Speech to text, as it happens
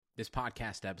This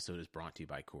podcast episode is brought to you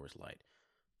by Coors Light.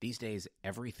 These days,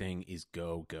 everything is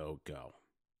go, go, go.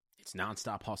 It's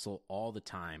nonstop hustle all the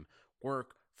time.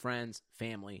 Work, friends,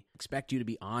 family expect you to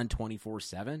be on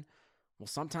 24/7. Well,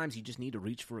 sometimes you just need to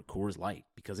reach for a Coors Light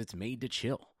because it's made to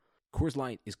chill. Coors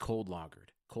Light is cold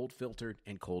lagered, cold filtered,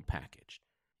 and cold packaged.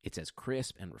 It's as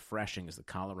crisp and refreshing as the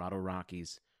Colorado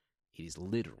Rockies. It is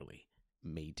literally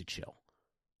made to chill.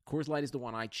 Coors Light is the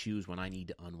one I choose when I need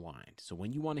to unwind. So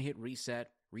when you want to hit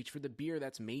reset, reach for the beer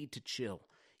that's made to chill.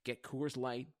 Get Coors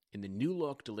Light in the new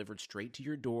look delivered straight to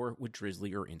your door with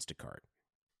Drizzly or Instacart.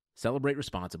 Celebrate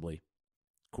responsibly.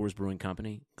 Coors Brewing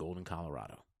Company, Golden,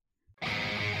 Colorado. Trying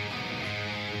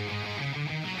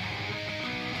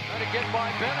to get by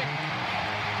Benning.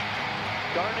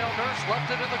 Darnell Nurse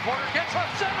left it in the corner, gets up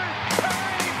center.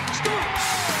 Perry scores!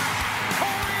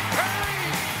 Corey Perry!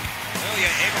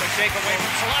 Lilia able to shake away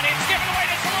from Solani. It's given away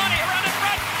to Solani around in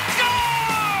front. Score!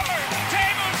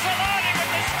 Teemu Solani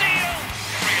with the steal.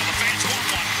 Bring in the fans,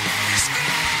 1-1.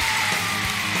 Score!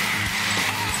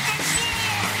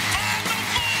 Off the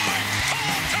floor!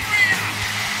 Paul Kariya!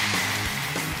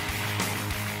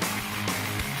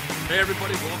 Hey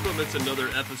everybody, welcome. It's another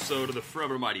episode of the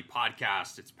Forever Mighty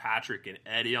podcast. It's Patrick and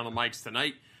Eddie on the mics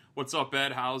tonight. What's up,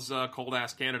 Ed? How's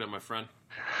cold-ass Canada, my friend?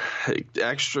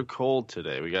 Extra cold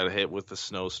today. We got hit with the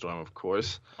snowstorm, of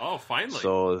course. Oh, finally.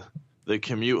 So the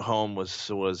commute home was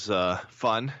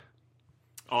fun.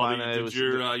 Oh, did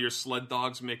your sled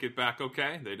dogs make it back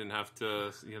okay? They didn't have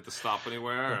to stop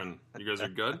anywhere, and you guys are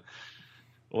good?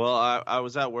 Well, I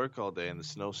was at work all day, and the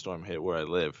snowstorm hit where I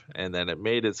live, and then it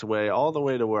made its way all the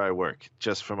way to where I work,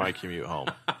 just for my commute home.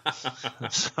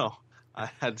 So I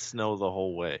had snow the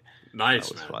whole way. Nice,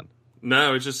 That was man. fun.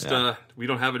 No, it's just we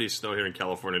don't have any snow here in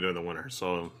California during the winter,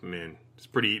 so I mean it's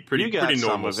pretty You got pretty some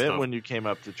normal of it stuff. when you came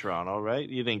up to Toronto, right?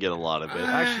 You didn't get a lot of it.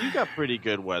 Actually, you got pretty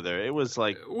good weather. It was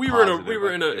like we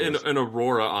were in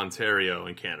Aurora, Ontario,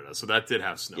 in Canada, so that did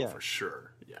have snow for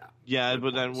sure. Yeah. Yeah,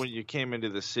 but then when you came into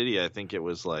the city, I think it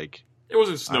was like It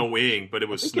wasn't snowing, but it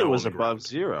was I think snow it was on the above ground.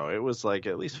 zero. It was like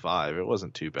at least 5. It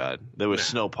wasn't too bad. There was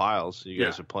snow piles. You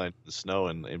guys were playing in the snow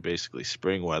in basically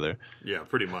spring weather. Yeah,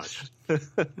 pretty much. All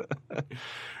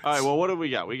right, well, what do we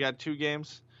got? We got 2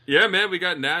 games? Yeah, man, we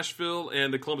got Nashville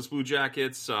and the Columbus Blue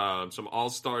Jackets. Some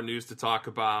all-star news to talk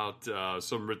about.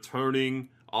 Some returning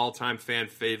all-time fan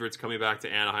favorites coming back to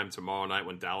Anaheim tomorrow night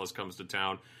when Dallas comes to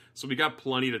town. So we got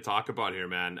plenty to talk about here,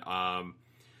 man.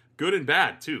 Good and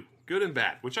bad, too. Good and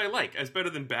bad, which I like. As better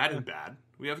than bad and bad.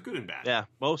 We have good and bad. Yeah,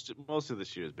 most of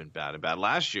this year has been bad and bad.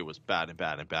 Last year was bad and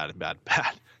bad and bad and bad and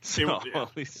bad. So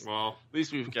at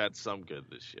least we've got some good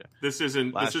this year. This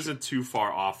isn't too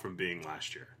far off from being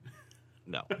last year.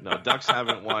 No, Ducks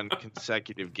haven't won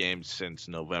consecutive games since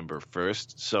November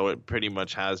 1st, so it pretty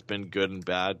much has been good and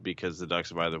bad because the Ducks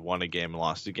have either won a game and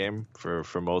lost a game for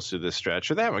most of this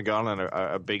stretch, or they haven't gone on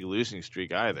a big losing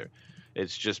streak either.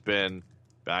 It's just been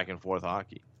back and forth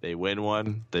hockey. They win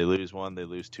 1, they lose 1, they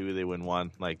lose 2, they win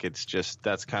 1. Like, it's just,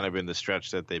 that's kind of been the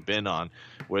stretch that they've been on,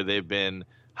 where they've been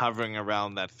hovering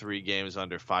around that 3 games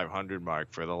under 500 mark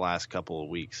for the last couple of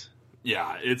weeks.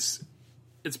 Yeah, it's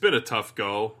been a tough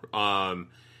go.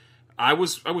 I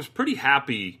was pretty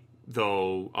happy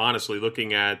though, honestly,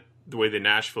 looking at the way the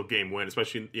Nashville game went,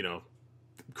 especially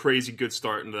crazy good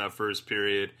start into that first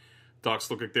period.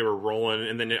 Ducks looked like they were rolling,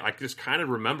 and then I just kind of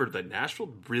remembered that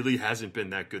Nashville really hasn't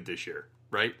been that good this year,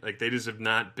 right? Like they just have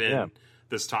not been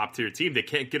this top tier team. They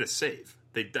can't get a save.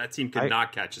 That team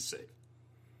cannot catch a save.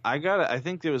 I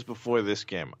think it was before this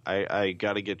game. I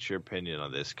got to get your opinion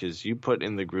on this because you put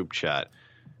in the group chat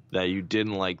that you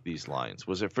didn't like these lines.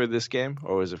 Was it for this game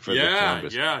or was it for the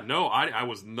Columbus? Yeah, no, I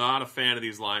was not a fan of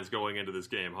these lines going into this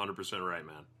game. 100% right,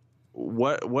 man.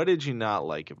 What did you not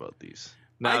like about these?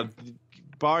 Now,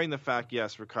 barring the fact,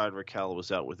 yes, Rickard Rakell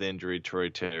was out with injury, Troy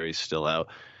Terry's still out,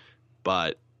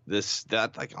 but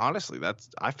honestly,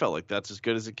 I felt like that's as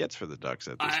good as it gets for the Ducks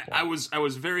at this point. I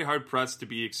was very hard pressed to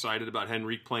be excited about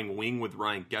Henrique playing wing with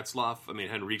Ryan Getzlaf. I mean,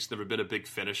 Henrique's never been a big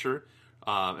finisher,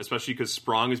 especially because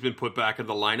Sprong has been put back in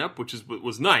the lineup, which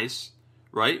was nice,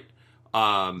 right?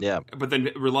 But then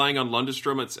relying on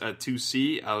Lundestrom at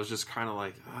 2C, I was just kind of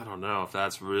like, I don't know if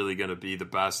that's really going to be the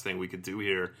best thing we could do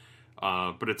here.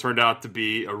 But it turned out to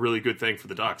be a really good thing for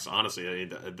the Ducks, honestly. I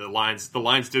mean, the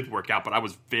lines did work out, but I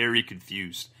was very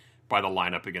confused by the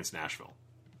lineup against Nashville.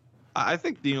 I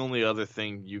think the only other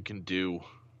thing you can do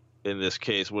in this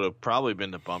case would have probably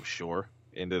been to bump Shore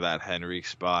into that Henrique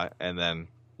spot and then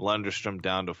Lundestrom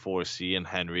down to 4C and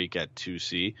Henrique at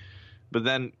 2C. But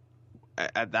then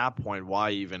at that point,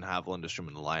 why even have Lundestrom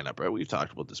in the lineup, right? We've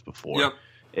talked about this before. Yep.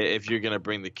 if you're going to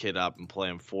bring the kid up and play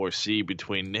him 4C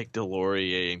between Nick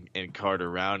Delorier and Carter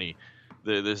Rowney,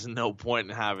 there's no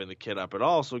point in having the kid up at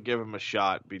all. So give him a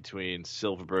shot between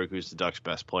Silfverberg, who's the Ducks'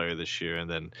 best player this year, and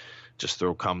then just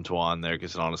throw Comtois on there,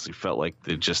 because it honestly felt like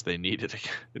they needed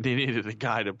a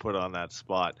guy to put on that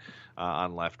spot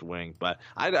on left wing. But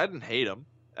I didn't hate him.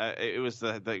 It was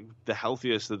the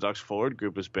healthiest the Ducks forward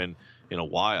group has been in a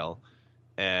while.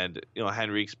 And,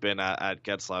 Henrique's been at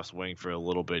Getzlaf's wing for a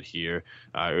little bit here.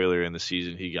 Earlier in the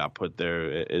season, he got put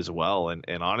there as well.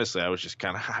 And honestly, I was just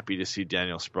kind of happy to see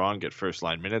Daniel Sprong get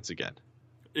first-line minutes again.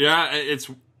 Yeah,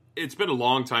 it's been a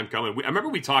long time coming. I remember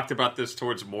we talked about this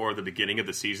towards more the beginning of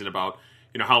the season about,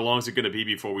 how long is it going to be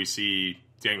before we see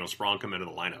Daniel Sprong come into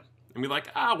the lineup? And we're like,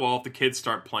 if the kids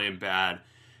start playing bad,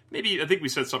 maybe, I think we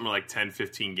said something like 10,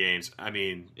 15 games. I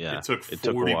mean, it took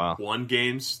 41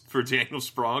 games for Daniel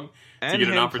Sprong to get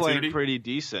an opportunity. Playing pretty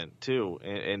decent, too,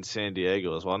 in San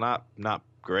Diego as well. Not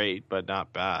great, but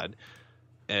not bad.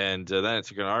 And then it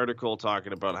took an article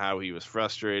talking about how he was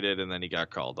frustrated, and then he got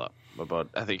called up.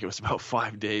 I think it was about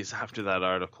 5 days after that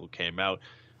article came out.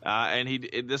 And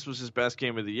this was his best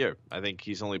game of the year. I think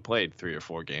he's only played 3 or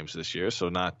 4 games this year, so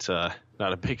not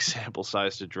a big sample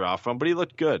size to draw from, but he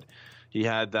looked good. He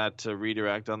had that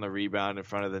redirect on the rebound in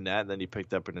front of the net, and then he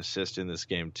picked up an assist in this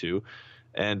game too.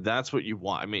 And that's what you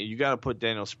want. I mean, you got to put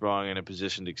Daniel Sprong in a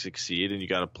position to succeed, and you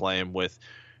got to play him with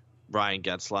Ryan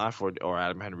Getzlaf or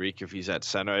Adam Henrique if he's at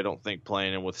center. I don't think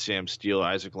playing him with Sam Steele or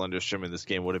Isaac Lundestrom in this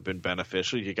game would have been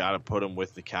beneficial. You got to put him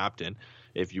with the captain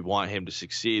if you want him to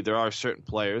succeed. There are certain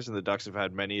players, and the Ducks have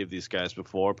had many of these guys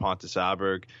before, Pontus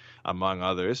Aberg, among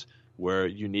others, where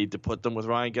you need to put them with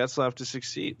Ryan Getzlaf to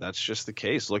succeed. That's just the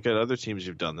case. Look at other teams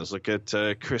you've done this. Look at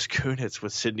Chris Kunitz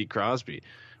with Sidney Crosby,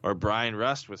 or Brian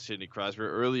Rust with Sidney Crosby, or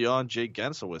early on Jake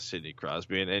Gensel with Sidney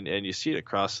Crosby. And you see it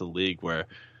across the league where,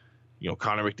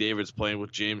 Connor McDavid's playing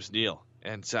with James Neal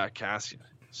and Zach Kassian.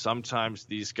 Sometimes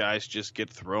these guys just get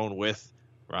thrown with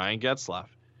Ryan Getzlaf.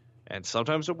 And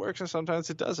sometimes it works and sometimes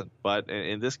it doesn't. But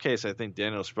in this case, I think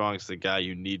Daniel Sprong's the guy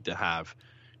you need to have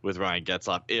with Ryan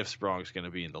Getzlaf if Sprong's going to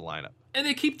be in the lineup. And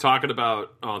they keep talking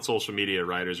about, on social media,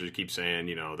 writers keep saying,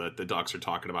 that the Ducks are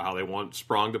talking about how they want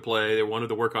Sprong to play. They wanted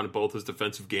to work on both his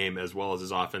defensive game as well as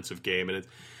his offensive game. And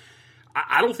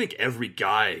I don't think every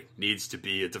guy needs to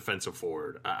be a defensive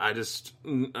forward.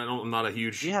 I'm not a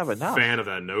huge fan of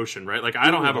that notion, right? Like,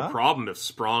 I don't have a problem if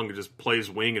Sprong just plays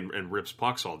wing and rips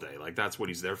pucks all day. Like, that's what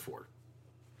he's there for.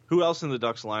 Who else in the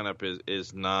Ducks lineup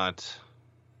is not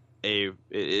a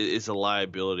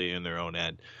liability in their own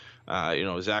end?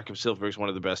 Jakob Silfverberg is one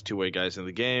of the best two-way guys in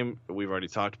the game. We've already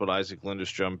talked about Isaac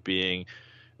Lundestrom being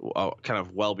kind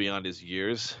of well beyond his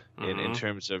years in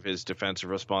terms of his defensive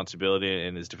responsibility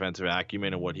and his defensive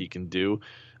acumen and what he can do.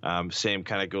 Same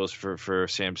kind of goes for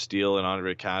Sam Steele and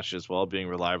Andre Kase as well, being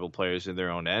reliable players in their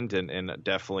own end. And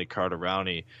definitely Carter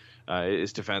Rowney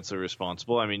is defensively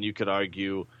responsible. I mean, you could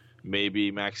argue maybe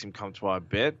Maxime Comtois a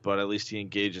bit, but at least he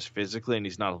engages physically and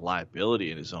he's not a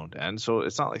liability in his own end. So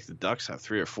it's not like the Ducks have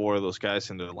 3 or 4 of those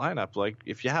guys in their lineup. Like,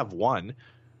 if you have one,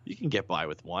 you can get by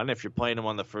with one. If you're playing him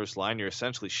on the first line, you're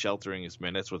essentially sheltering his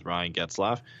minutes with Ryan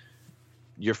Getzlaf.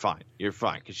 You're fine. You're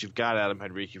fine because you've got Adam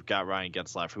Henrique, you've got Ryan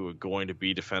Getzlaf, who are going to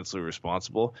be defensively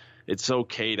responsible. It's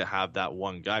okay to have that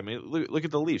one guy. I mean, look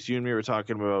at the Leafs. You and me were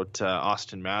talking about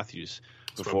Austin Matthews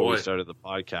before we started the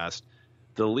podcast.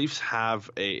 The Leafs have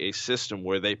a system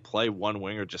where they play one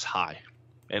winger just high.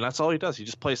 And that's all he does. He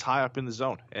just plays high up in the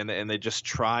zone. And they just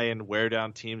try and wear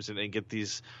down teams and get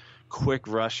these quick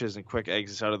rushes and quick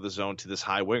exits out of the zone to this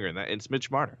high winger. And it's Mitch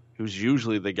Marner, who's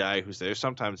usually the guy who's there.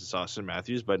 Sometimes it's Austin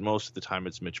Matthews, but most of the time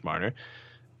it's Mitch Marner.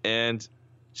 And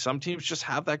some teams just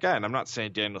have that guy. And I'm not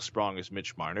saying Daniel Sprong is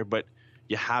Mitch Marner, but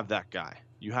you have that guy.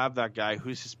 You have that guy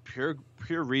who's his pure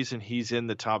reason he's in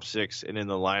the top 6 and in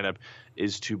the lineup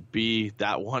is to be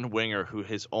that one winger who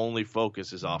his only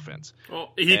focus is offense.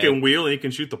 Well, he can wheel and he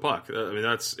can shoot the puck. I mean,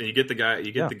 and you get the guy,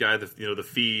 the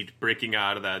feed breaking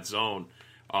out of that zone,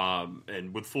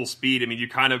 and with full speed. I mean, you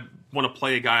kind of want to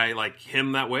play a guy like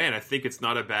him that way, and I think it's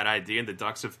not a bad idea. And the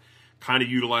Ducks have kind of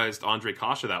utilized Andre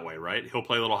Kase that way, right? He'll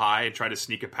play a little high and try to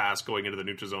sneak a pass going into the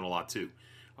neutral zone a lot too.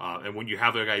 And when you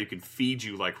have a guy who can feed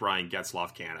you like Ryan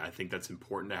Getzlaf can, I think that's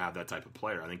important to have that type of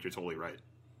player. I think you're totally right.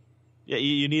 Yeah,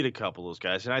 you need a couple of those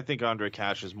guys. And I think Andre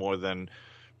Kase is more than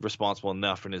responsible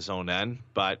enough in his own end.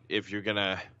 But if you're going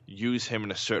to use him in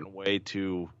a certain way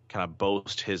to kind of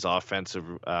boast his offensive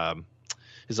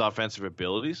his offensive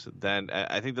abilities, then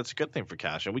I think that's a good thing for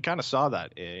Kase. And we kind of saw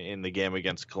that in the game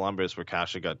against Columbus, where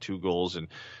Kase got 2 goals and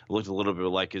looked a little bit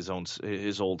like his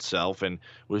old self, and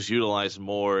was utilized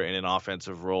more in an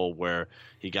offensive role where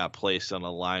he got placed on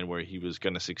a line where he was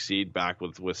going to succeed back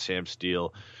with Sam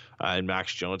Steele and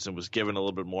Max Jones, and was given a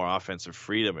little bit more offensive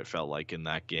freedom, it felt like, in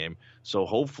that game. So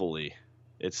hopefully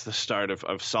it's the start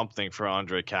of something for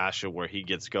Ondrej Kase where he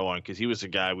gets going, because he was a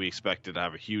guy we expected to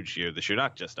have a huge year this year,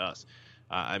 not just us.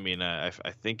 I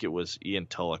think it was Ian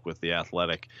Tulloch with The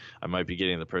Athletic. I might be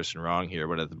getting the person wrong here,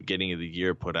 but at the beginning of the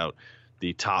year put out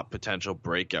the top potential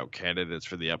breakout candidates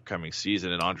for the upcoming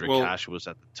season, and Ondrej Kase was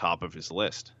at the top of his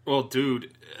list. Well,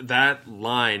 dude, that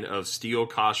line of Steele,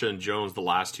 Kase, and Jones the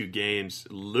last 2 games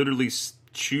literally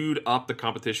chewed up the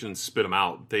competition and spit them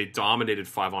out. They dominated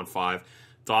 5-on-5,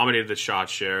 dominated the shot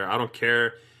share. I don't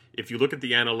care if you look at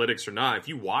the analytics or not. If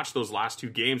you watch those last 2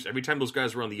 games, every time those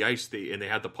guys were on the ice and they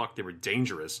had the puck, they were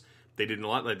dangerous. They didn't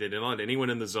let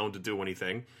anyone in the zone to do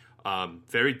anything.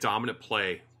 Very dominant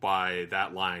play by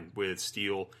that line with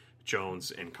Steele,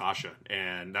 Jones, and Kase.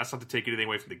 And that's not to take anything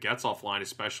away from the Getzlaf line,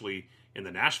 especially in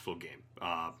the Nashville game.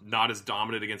 Not as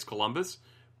dominant against Columbus,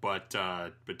 but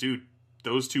dude,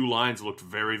 those 2 lines looked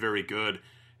very, very good.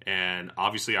 And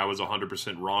obviously I was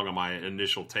 100% wrong on my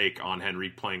initial take on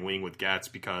Henrique playing wing with Getz,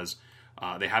 because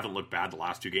they haven't looked bad the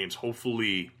last 2 games.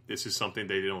 Hopefully this is something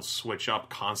they don't switch up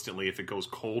constantly if it goes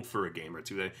cold for a game or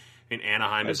 2. And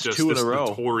Anaheim is just this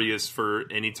notorious for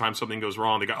anytime something goes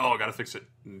wrong, they go, I got to fix it.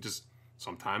 And just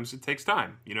sometimes it takes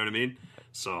time. You know what I mean?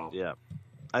 So yeah.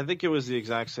 I think it was the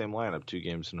exact same lineup 2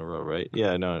 games in a row, right?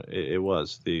 Yeah, no, it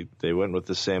was. They went with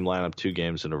the same lineup 2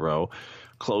 games in a row.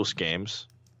 Close games.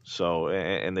 So,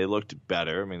 and they looked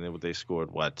better. I mean, they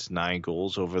scored, 9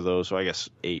 goals over those? So I guess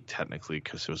 8 technically,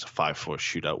 because it was a 5-4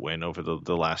 shootout win over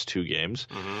the last 2 games.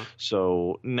 Mm-hmm.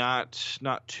 So not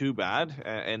too bad.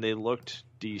 And they looked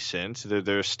decent.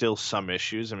 There's still some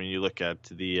issues. I mean, you look at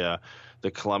the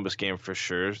Columbus game for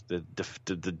sure.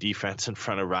 The defense in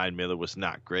front of Ryan Miller was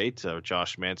not great.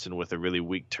 Josh Manson with a really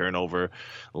weak turnover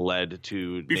led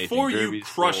to Before Nathan you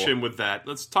crush him with that,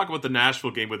 let's talk about the Nashville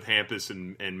game with Hampus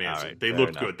and Manson. Right, they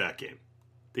looked good that game.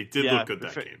 They did look good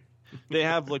that game. They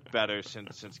have looked better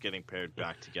since getting paired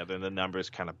back together, and the numbers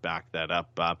kind of back that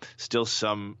up. Still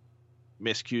some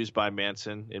miscues by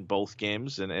Manson in both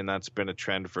games, and that's been a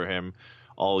trend for him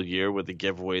all year, where the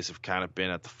giveaways have kind of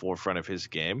been at the forefront of his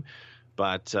game.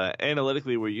 But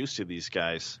analytically, we're used to these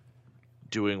guys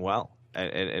doing well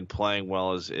and playing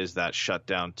well as that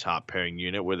shutdown top pairing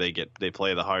unit where they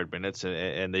play the hard minutes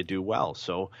and they do well.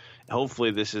 So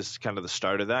hopefully this is kind of the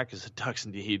start of that, because the Ducks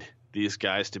need these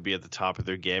guys to be at the top of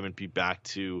their game and be back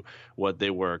to what they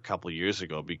were a couple of years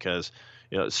ago, because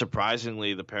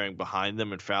surprisingly the pairing behind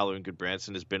them and Fowler and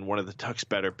Goodbranson has been one of the Ducks'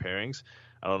 better pairings.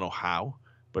 I don't know how,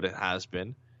 but it has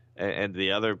been. And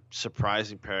the other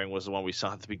surprising pairing was the one we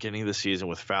saw at the beginning of the season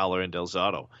with Fowler and Del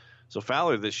Zotto. So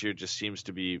Fowler this year just seems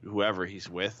to be whoever he's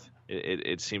with.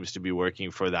 It seems to be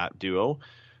working for that duo.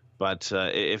 But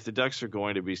if the Ducks are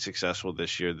going to be successful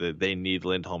this year, they need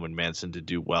Lindholm and Manson to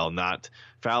do well. Not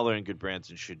Fowler and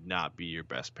Goodbranson should not be your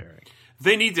best pairing.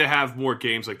 They need to have more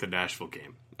games like the Nashville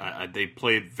game. They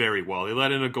played very well. They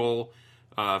let in a goal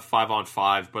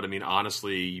 5-on-5, but I mean,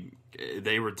 honestly,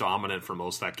 they were dominant for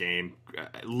most of that game.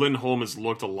 Lindholm has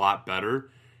looked a lot better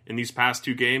in these past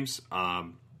 2 games.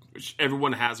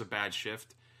 Everyone has a bad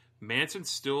shift. Manson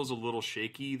still is a little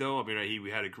shaky, though. I mean, we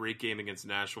had a great game against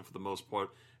Nashville for the most part,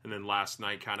 and then last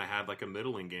night kind of had like a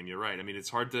middling game. You're right. I mean, it's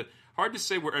hard to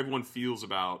say where everyone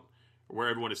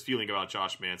is feeling about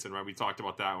Josh Manson, right? We talked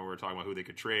about that when we were talking about who they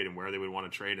could trade and where they would want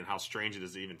to trade, and how strange it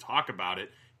is to even talk about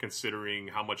it, considering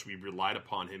how much we relied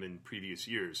upon him in previous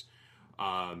years.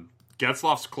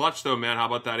 Getzlaf's clutch, though, man. How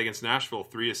about that against Nashville?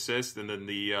 3 assists, and then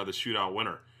the shootout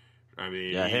winner. I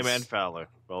mean, yeah, him and Fowler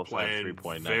both playing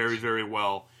 3-point very, nights. very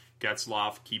well.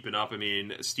 Getzlaf keeping up. I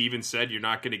mean, Steven said you're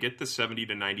not going to get the 70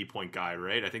 to 90 point guy,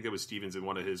 right? I think that was Stevens in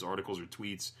one of his articles or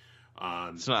tweets.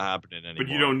 It's not happening anymore. But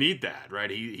you don't need that, right?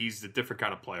 He's a different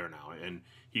kind of player now, and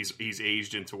he's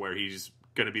aged into where he's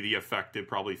going to be the effective,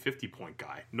 probably 50-point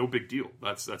guy. No big deal.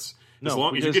 That's as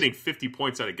long as you're getting 50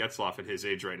 points out of Getzlaf at his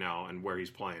age right now and where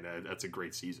he's playing, that's a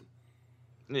great season.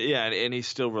 Yeah, and he's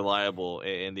still reliable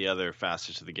in the other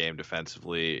facets of the game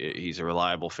defensively. He's a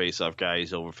reliable face-off guy.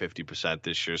 He's over 50%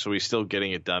 this year, so he's still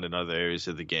getting it done in other areas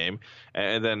of the game.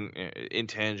 And then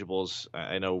intangibles,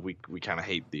 I know we kind of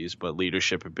hate these, but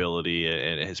leadership ability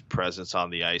and his presence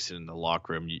on the ice and in the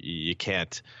locker room, you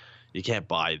can't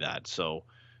buy that. So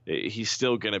he's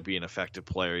still going to be an effective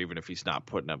player, even if he's not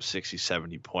putting up 60,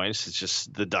 70 points. It's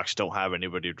just the Ducks don't have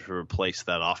anybody to replace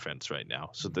that offense right now.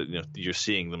 So that you're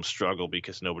seeing them struggle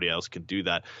because nobody else can do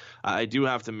that. I do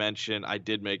have to mention, I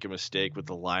did make a mistake with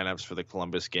the lineups for the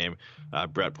Columbus game.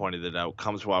 Brett pointed it out.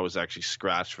 Comswa was actually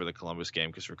scratched for the Columbus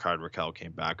game because Rickard Rakell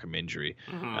came back from injury.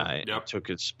 And took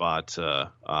his spot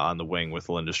on the wing with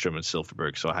Lindstrom and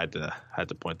Silfverberg. So I had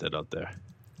to point that out there.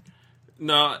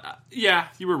 No, yeah,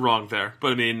 you were wrong there.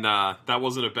 But, I mean, that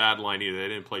wasn't a bad line either. They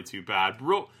didn't play too bad.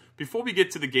 Before we get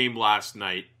to the game last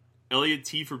night, Elliot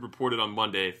Tieford reported on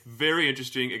Monday. Very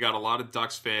interesting. It got a lot of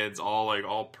Ducks fans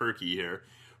all perky here.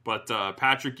 But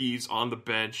Patrick Eaves on the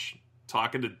bench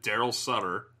talking to Daryl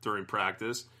Sutter during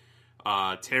practice.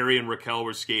 Terry and Rakell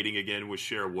were skating again with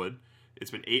Sherwood. It's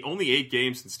been only 8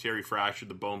 games since Terry fractured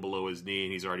the bone below his knee,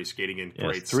 and he's already skating in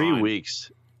great 3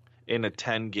 weeks. In a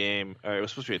 10-game, or it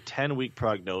was supposed to be a 10-week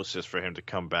prognosis for him to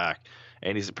come back,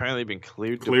 and he's apparently been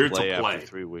cleared to play after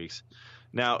 3 weeks.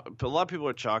 Now, a lot of people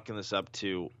are chalking this up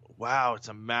to, wow, it's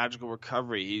a magical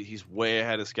recovery. He's way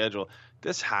ahead of schedule.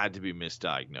 This had to be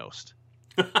misdiagnosed.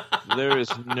 There is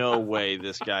no way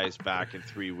this guy is back in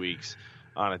 3 weeks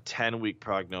on a 10-week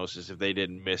prognosis if they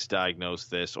didn't misdiagnose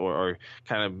this or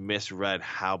kind of misread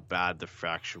how bad the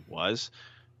fracture was.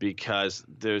 Because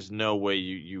there's no way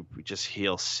you just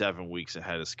heal 7 weeks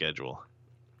ahead of schedule.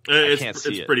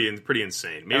 It's pretty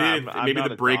insane. Maybe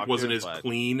the break wasn't as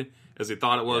clean as they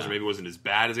thought it was, or maybe it wasn't as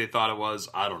bad as they thought it was.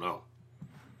 I don't know.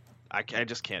 I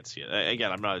just can't see it.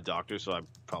 Again, I'm not a doctor, so I'm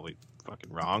probably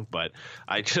fucking wrong, but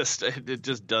it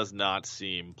just does not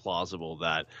seem plausible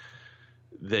that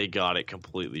they got it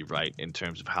completely right in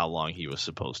terms of how long he was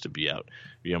supposed to be out.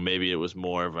 Maybe it was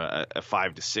more of a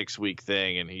 5 to 6 week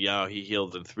thing, and he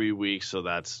healed in 3 weeks, so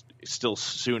that's still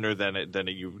sooner than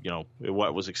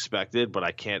what was expected. But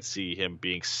I can't see him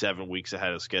being 7 weeks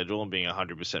ahead of schedule and being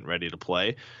 100% ready to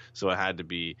play. So it had to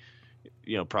be,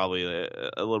 probably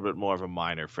a little bit more of a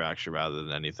minor fracture rather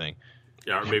than anything.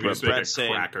 Yeah, or maybe it's like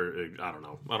a crack, or I don't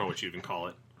know. I don't know what you even call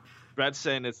it. Brett's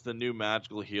saying it's the new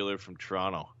magical healer from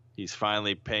Toronto. He's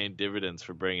finally paying dividends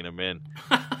for bringing him in.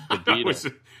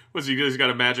 Was he got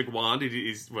a magic wand?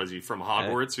 Was he from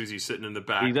Hogwarts? Or is he sitting in the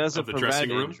back of the dressing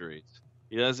room?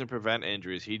 He doesn't prevent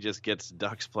injuries. He just gets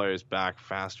Ducks players back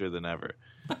faster than ever.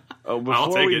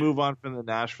 Before we move on from the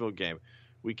Nashville game,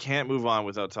 we can't move on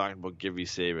without talking about Gibby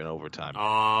save in overtime.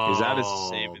 Oh, that is the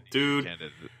same, dude.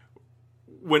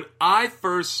 When I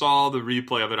first saw the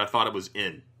replay of it, I thought it was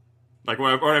in. Like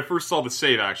when I first saw the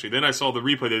save, actually. Then I saw the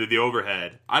replay. They did the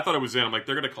overhead. I thought it was in. I'm like,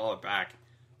 they're going to call it back.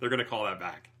 They're going to call that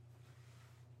back.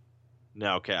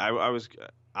 No, okay.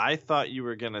 I thought you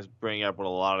were going to bring up what a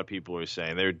lot of people were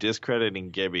saying. They were discrediting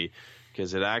Gibby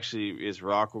because it actually is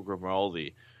Rocco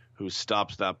Grimaldi who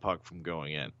stops that puck from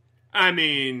going in. I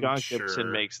mean, John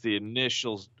Gibson makes the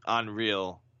initial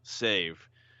unreal save.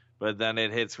 But then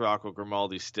it hits Rocco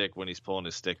Grimaldi's stick when he's pulling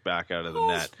his stick back out of the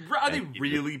net. Are they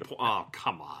really? Oh,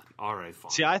 come on! All right, fine.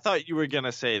 See, I thought you were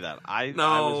gonna say that. I'm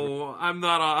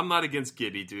not. I'm not against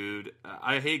Gibby, dude.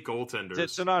 I hate goaltenders.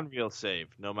 It's an unreal save,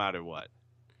 no matter what.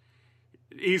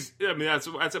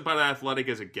 That's about as athletic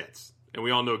as it gets, and we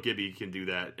all know Gibby can do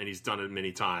that, and he's done it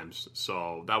many times.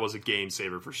 So that was a game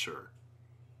saver for sure.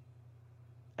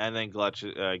 And then Clutch.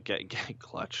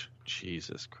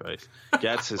 Jesus Christ.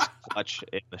 Gets his clutch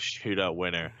in the shootout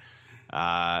winner.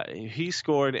 He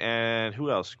scored, and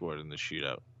who else scored in the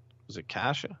shootout? Was it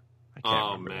Kasha? I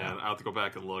can't remember. Man. I have to go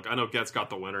back and look. I know Getz got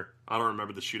the winner. I don't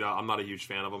remember the shootout. I'm not a huge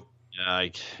fan of him.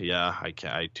 I think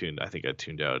I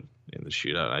tuned out in the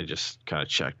shootout. I just kind of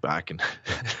checked back and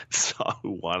saw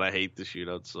who won. I hate the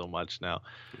shootout so much now.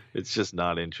 It's just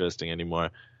not interesting anymore.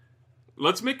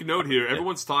 Let's make a note here.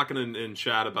 Everyone's talking in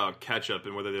chat about ketchup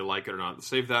and whether they like it or not.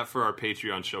 Save that for our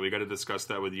Patreon show. We got to discuss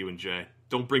that with you and Jay.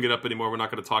 Don't bring it up anymore. We're not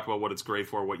going to talk about what it's great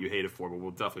for, what you hate it for, but we'll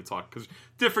definitely talk because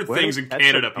different things in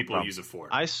Canada people use it for.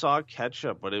 I saw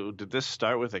ketchup, but did this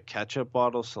start with a ketchup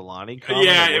bottle Salani comment?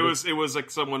 Yeah, it was like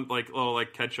someone like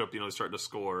ketchup, starting to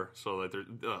score. So like,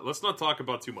 let's not talk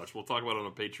about too much. We'll talk about it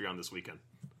on Patreon this weekend.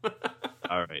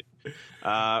 All right.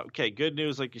 Okay. Good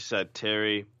news, like you said,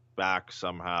 Terry back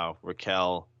somehow.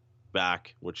 Rakell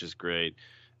back, which is great.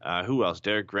 Who else?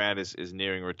 Derek Grant is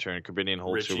nearing return. Corbinian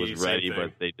Holzer was ready,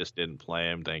 but they just didn't play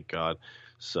him, thank God.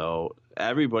 So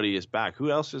everybody is back.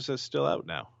 Who else is still out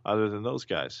now other than those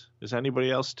guys? Is anybody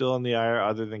else still on the IR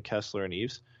other than Kessler and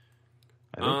Eaves?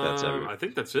 I think that's everybody. I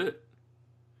think that's it.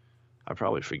 I'm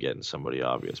probably forgetting somebody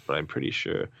obvious, but I'm pretty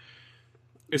sure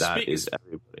that is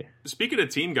everybody. Speaking of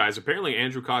team guys, apparently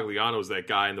Andrew Cogliano is that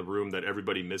guy in the room that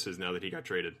everybody misses now that he got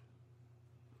traded.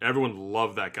 Everyone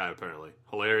loved that guy, apparently.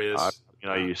 Hilarious.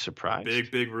 Are you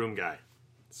surprised? Big room guy.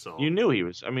 So You knew he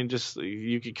was. I mean, just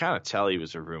you could kind of tell he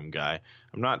was a room guy.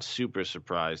 I'm not super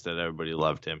surprised that everybody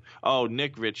loved him. Oh,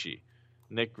 Nick Ritchie.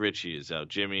 Nick Ritchie is out.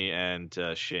 Jimmy and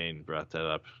Shane brought that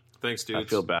up. thanks, dude. I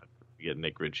feel bad to get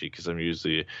Nick Ritchie because I'm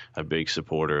usually a big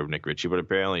supporter of Nick Ritchie, but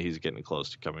apparently he's getting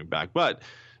close to coming back. But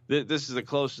this is the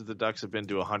closest the Ducks have been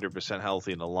to 100%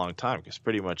 healthy in a long time because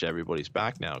pretty much everybody's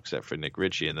back now except for Nick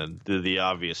Ritchie and then the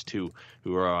obvious two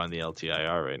who are on the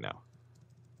LTIR right now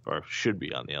or should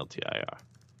be on the LTIR.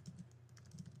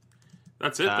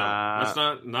 That's it, though.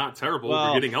 That's not terrible. well,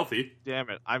 We're getting healthy. Damn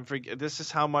it. This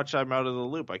is how much I'm out of the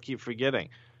loop. I keep forgetting.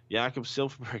 Jakob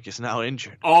Silfverberg is now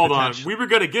injured. Hold on. We were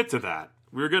going to get to that.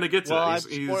 We were going to get to Well, that. I've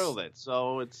spoiled it,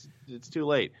 so it's too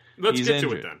late. Let's He's get to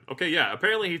injured. it then. Okay, yeah.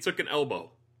 Apparently he took an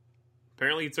elbow.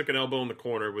 Apparently he took an elbow in the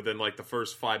corner within like the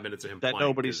first 5 minutes of him That playing.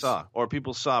 nobody 'cause- saw. Or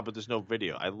people saw, but there's no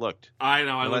video. I looked. I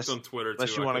know. I Unless- looked on Twitter, Unless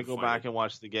too. you I want to couldn't go find back it. and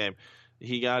watch the game.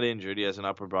 He got injured. He has an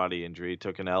upper body injury. He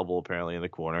took an elbow apparently in the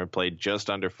corner. Played just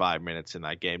under 5 minutes in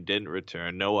that game. Didn't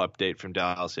return. No update from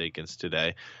Dallas Aikens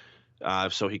today.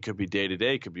 So he could be day to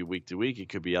day. Could be week to week. He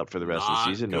could be out for the rest of the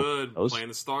season. Not Nobody good. knows. Playing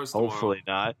the Stars tomorrow. Hopefully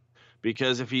not.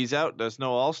 Because if he's out, there's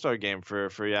no All-Star game for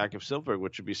Jakob Silfverberg,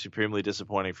 which would be supremely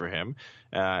disappointing for him.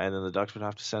 And then the Ducks would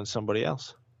have to send somebody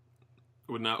else,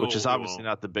 which is obviously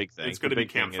not the big thing. It's going to be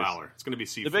big thing Cam is- Fowler. It's going to be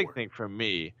C4. The big thing for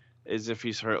me is if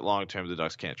he's hurt long term, the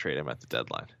Ducks can't trade him at the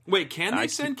deadline. Wait, can they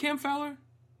send Cam Fowler?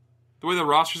 The way the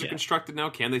rosters are Yeah. constructed now,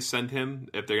 can they send him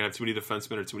if they're going to have too many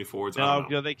defensemen or too many forwards? I No,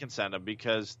 don't know. they can send him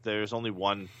because there's only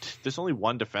one. There's only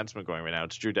one defenseman going right now.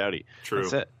 It's Drew Doughty. True.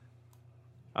 That's it.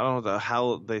 I don't know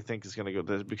how they think it's going to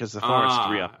go because the Forest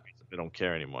 3 on. They don't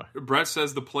care anymore. Brett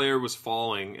says the player was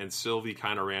falling and Sylvie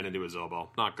kind of ran into his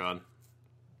elbow. Not good.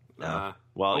 Well,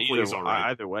 hopefully he's all right.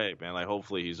 either way, man. Like,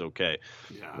 hopefully he's okay.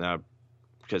 Yeah.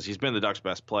 Because he's been the Ducks'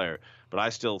 best player. But I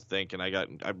still think, and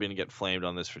I've been getting flamed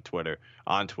on this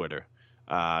on Twitter,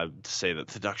 to say that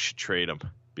the Ducks should trade him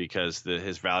because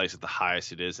his value's at the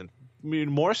highest it is, and I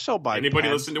mean, more so by Anybody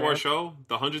Pens listen to our fans. show?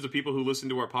 The hundreds of people who listen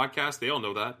to our podcast, they all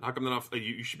know that. How come they're not?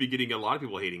 You should be getting a lot of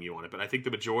people hating you on it. But I think the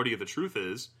majority of the truth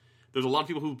is there's a lot of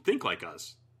people who think like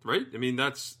us, right? I mean,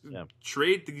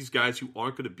 trade these guys who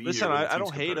aren't going to be Listen, here. when the I team's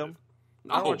don't hate him. competitive.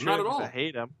 I don't No, want to trade not him at 'cause all. I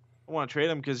hate him. I want to trade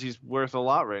him because he's worth a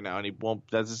lot right now, and he won't.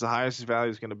 That's the highest his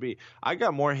value is going to be. I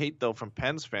got more hate though from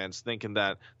Pens fans thinking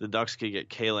that the Ducks could get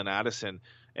Kalen Addison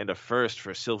and a first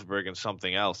for Silfverberg and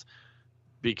something else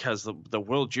because the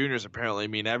World Juniors apparently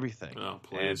mean everything. Oh,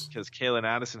 please. Because Kalen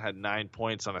Addison had 9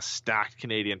 points on a stacked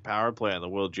Canadian power play on the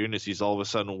World Juniors, he's all of a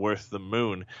sudden worth the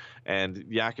moon. And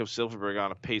Jakob Silfverberg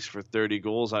on a pace for 30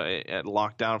 goals at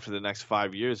lockdown for the next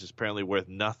 5 years is apparently worth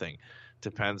nothing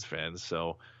to Pens fans.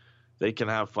 So they can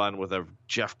have fun with a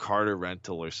Jeff Carter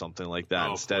rental or something like that.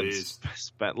 Oh, Instead, please.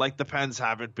 like the Pens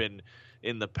haven't been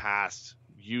in the past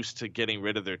used to getting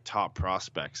rid of their top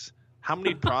prospects. How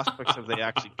many prospects have they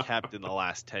actually kept in the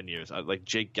last 10 years? Like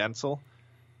Jake Gensel?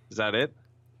 Is that it?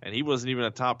 And he wasn't even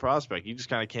a top prospect. He just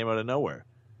kind of came out of nowhere.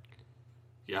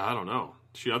 Yeah, I don't know.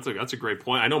 Shoot, that's a great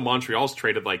point. I know Montreal's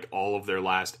traded like all of their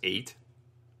last 8.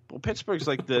 Well, Pittsburgh's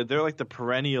like they're like the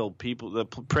perennial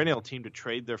team to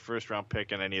trade their first round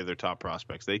pick and any of their top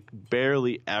prospects. They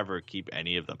barely ever keep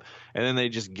any of them, and then they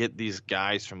just get these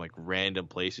guys from like random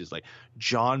places, like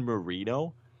John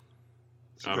Marino.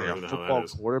 I don't Like even a know who that football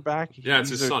is. quarterback. Yeah, it's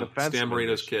He's his their son, Stan defenseman.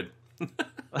 Marino's kid.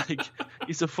 Like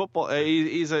he's a football.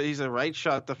 He's a right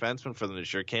shot defenseman for them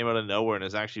this year. Came out of nowhere and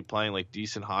is actually playing like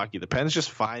decent hockey. The Pens just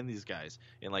find these guys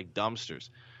in like dumpsters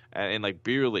and in like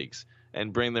beer leagues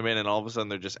and bring them in, and all of a sudden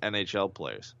they're just NHL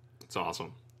players. It's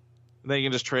awesome. And they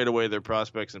can just trade away their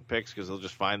prospects and picks because they'll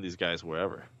just find these guys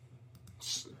wherever.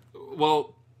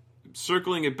 Well,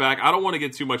 circling it back, I don't want to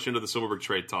get too much into the Silfverberg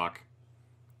trade talk,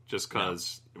 just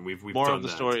because we've More done of the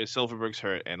that. story is Silfverberg's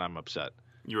hurt, and I'm upset.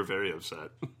 You were very upset.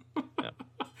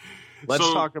 Let's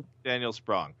So- talk about Daniel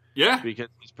Sprong Yeah, because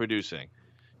he's producing.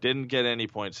 Didn't get any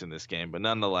points in this game, but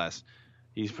nonetheless,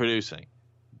 he's producing.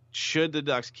 Should the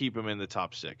Ducks keep him in the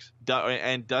top 6?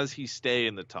 And does he stay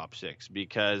in the top 6?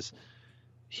 Because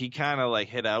he kind of like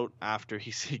hit out after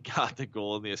he got the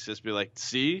goal and the assist. Be like,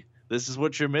 see, this is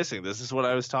what you're missing. This is what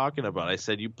I was talking about. I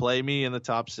said, you play me in the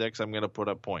top 6, I'm going to put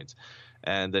up points.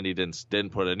 And then he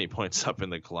didn't put any points up in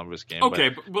the Columbus game. okay,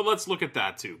 but let's look at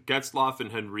that too. Getzlaf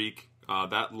and Henrique,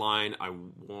 that line.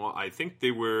 I think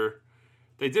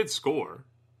they did score,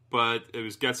 but it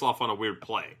was Getzlaf on a weird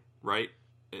play, right?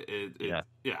 Yeah.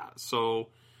 So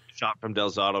Shot from Del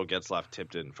Zotto, Getzlaf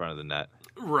tipped it in front of the net.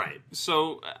 right.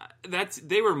 So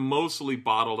they were mostly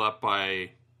bottled up by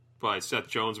Seth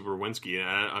Jones and Berwinski.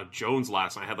 And Jones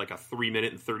last night had like a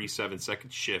 3-minute and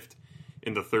 37-second shift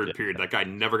in the third period. That guy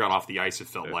never got off the ice. It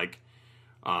felt like.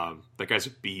 That guy's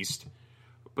a beast.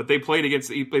 But they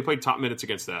played top minutes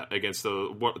against one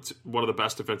of the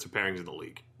best defensive pairings in the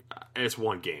league. It's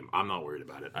one game. I'm not worried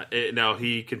about it. Now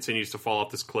he continues to fall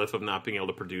off this cliff of not being able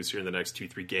to produce here in the next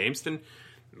 2-3 games. Then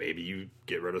maybe you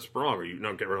get rid of Sprong, or you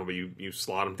don't get rid of him, but you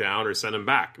slot him down or send him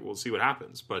back. We'll see what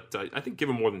happens. But I think give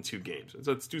him more than 2 games.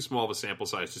 It's too small of a sample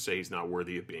size to say he's not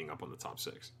worthy of being up on the top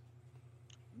 6.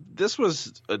 This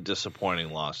was a disappointing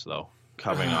loss, though,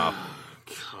 coming off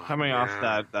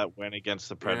that win against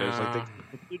the Predators. Yeah. Like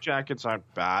the Blue Jackets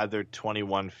aren't bad. They're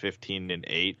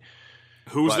 21-15-8.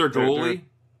 Who's their goalie?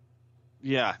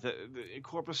 Yeah,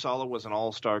 Korpisalo was an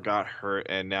all-star, got hurt,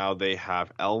 and now they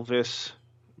have Elvis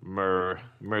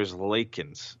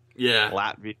Merzlikins,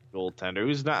 Latvian goaltender,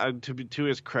 who's not, to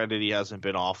his credit, he hasn't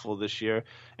been awful this year,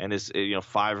 and is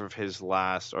 5 of his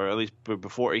last, or at least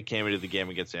before he came into the game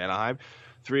against Anaheim,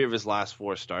 3 of his last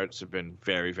 4 starts have been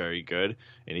very, very good,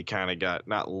 and he kind of got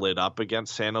not lit up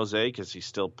against San Jose because he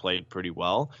still played pretty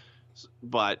well,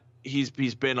 but he's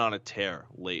been on a tear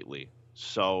lately,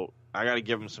 so I got to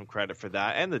give him some credit for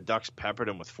that. And the Ducks peppered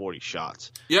him with 40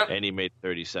 shots. Yep. And he made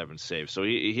 37 saves. So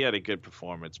he had a good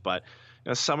performance. But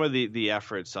some of the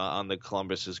efforts on the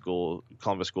Columbus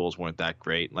goals weren't that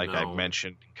great. Like I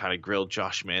mentioned, kind of grilled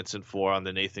Josh Manson for on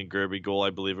the Nathan Gerbe goal, I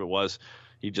believe it was.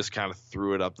 He just kind of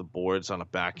threw it up the boards on a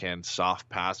backhand soft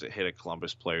pass. It hit a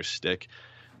Columbus player's stick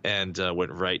and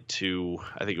went right to,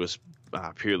 I think it was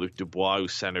Pierre-Luc Dubois, who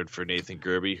centered for Nathan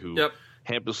Gerbe, who... Yep.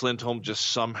 Hampus Lindholm just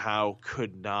somehow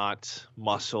could not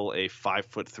muscle a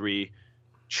 5'3"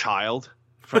 child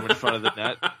from in front of the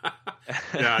net.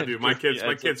 Yeah, dude, my kid's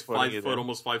 5 foot,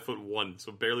 almost 5'1",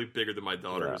 so barely bigger than my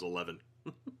daughter, who's 11.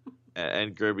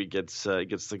 And Gerbe gets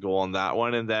the goal on that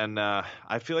one, and then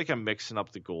I feel like I'm mixing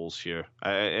up the goals here.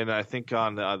 I think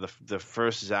on the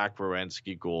first Zach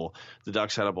Werenski goal, the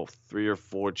Ducks had about 3 or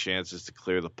 4 chances to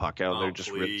clear the puck out. They're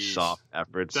just really soft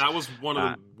efforts. That was one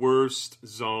of the worst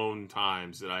zone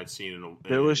times that I've seen.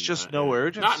 There was just no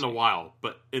urgency. Not in a while,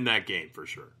 but in that game for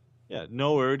sure. Yeah,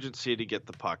 no urgency to get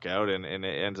the puck out, and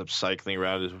it ends up cycling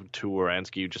around to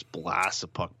Werenski, who just blasts the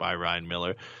puck by Ryan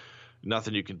Miller.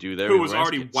 Nothing you can do there. Who was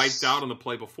already wiped out on the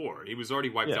play before. He was already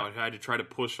wiped out. He had to try to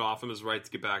push off him his right to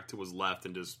get back to his left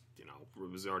and just,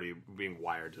 was already being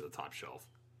wired to the top shelf.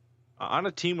 On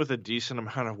a team with a decent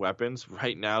amount of weapons,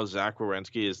 right now Zach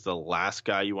Werenski is the last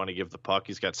guy you want to give the puck.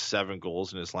 He's got 7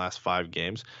 goals in his last 5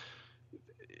 games.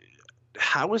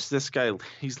 How is this guy?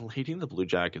 He's leading the Blue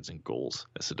Jackets in goals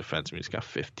as a defenseman. He's got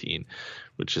 15,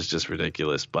 which is just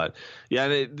ridiculous. But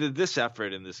yeah, this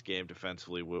effort in this game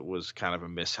defensively was kind of a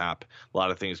mishap. A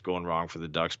lot of things going wrong for the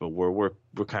Ducks, but we're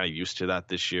kind of used to that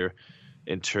this year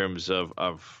in terms of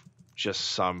just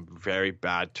some very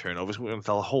bad turnovers.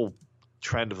 The whole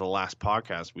trend of the last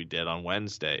podcast we did on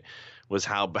Wednesday was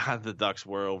how bad the Ducks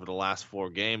were over the last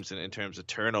 4 games in terms of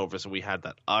turnovers, and we had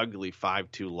that ugly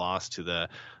 5-2 loss to the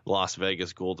Las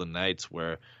Vegas Golden Knights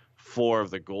where 4 of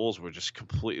the goals were just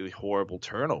completely horrible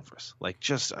turnovers, like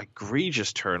just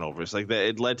egregious turnovers. Like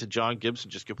it led to John Gibson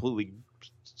just completely,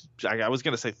 I was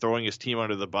going to say throwing his team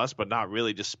under the bus, but not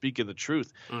really, just speaking the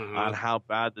truth on how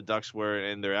bad the Ducks were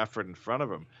in their effort in front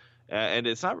of him. And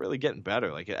it's not really getting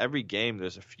better. Like every game,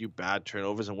 there's a few bad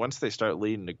turnovers, and once they start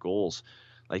leading to goals,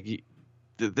 like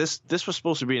this was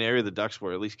supposed to be an area the Ducks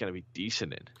were at least going to be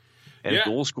decent in, and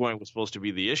goal scoring was supposed to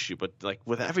be the issue. But like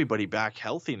with everybody back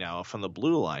healthy now from the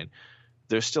blue line,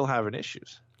 they're still having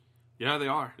issues. Yeah, they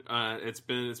are. It's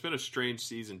been a strange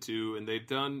season too, and they've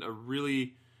done a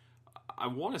really, I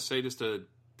want to say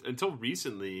until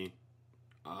recently.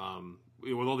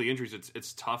 With all the injuries,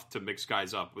 it's tough to mix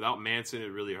guys up. Without Manson,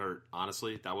 it really hurt.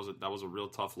 Honestly, that was a real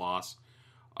tough loss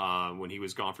when he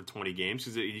was gone for 20 games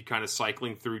because he kind of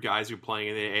cycling through guys who are playing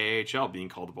in the AHL, being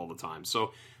called up all the time.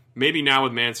 So maybe now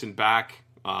with Manson back,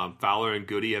 Fowler and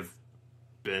Goody have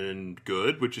been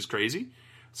good, which is crazy.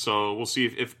 So we'll see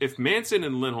if Manson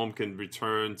and Lindholm can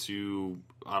return to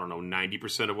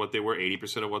 90% of what they were,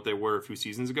 80% of what they were a few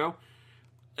seasons ago.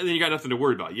 And then you got nothing to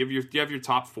worry about. You have your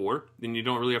top 4, then you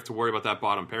don't really have to worry about that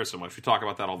bottom pair so much. We talk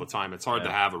about that all the time. It's hard to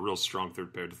have a real strong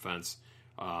third pair defense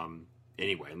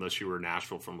anyway, unless you were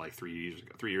Nashville from like 4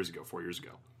 years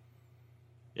ago.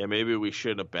 Yeah, maybe we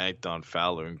should have banked on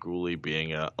Fowler and Gooley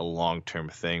being a long-term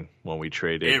thing when we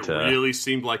traded. It really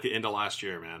seemed like the end of last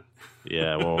year, man.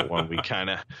 Yeah, well, when we kind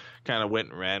of went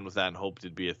and ran with that and hoped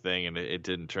it'd be a thing, and it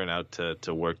didn't turn out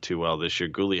to work too well this year.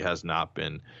 Gooley has not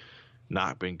been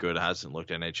not been good, hasn't looked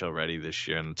NHL ready this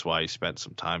year, and that's why he spent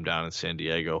some time down in San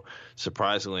Diego.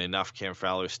 Surprisingly enough, Cam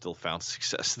Fowler still found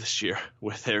success this year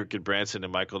with Erik Goodbranson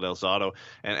and Michael Del Zotto,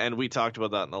 and we talked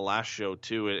about that in the last show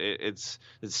too. It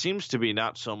seems to be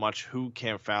not so much who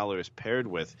Cam Fowler is paired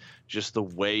with, just the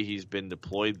way he's been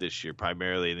deployed this year,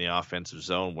 primarily in the offensive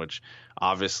zone, which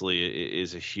obviously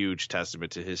is a huge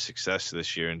testament to his success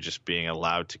this year and just being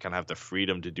allowed to kind of have the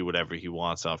freedom to do whatever he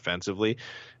wants offensively,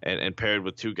 and paired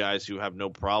with two guys who have no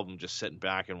problem just sitting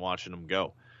back and watching him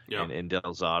go. Yeah. And Del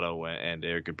Zotto and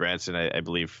Erik Goodbranson, I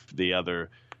believe the other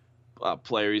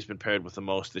player he's been paired with the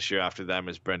most this year after them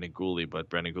is Brendan Gooley, but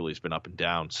Brendan Gooley's been up and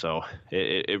down. So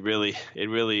it really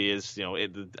is,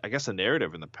 I guess the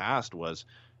narrative in the past was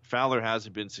Fowler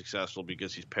hasn't been successful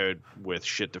because he's paired with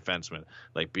shit defensemen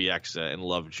like Bieksa and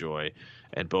Lovejoy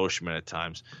and Boschman at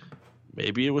times.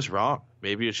 Maybe it was wrong.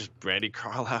 Maybe it's just Randy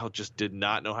Carlyle just did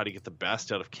not know how to get the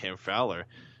best out of Cam Fowler.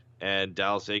 And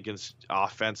Dallas Eakins'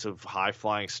 offensive,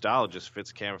 high-flying style just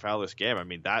fits Cam Fowler's game. I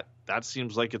mean, that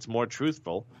seems like it's more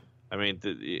truthful. I mean,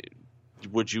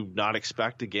 would you not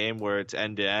expect a game where it's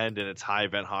end-to-end and it's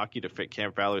high-event hockey to fit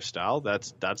Cam Fowler's style?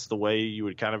 That's the way you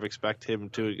would kind of expect him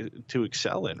to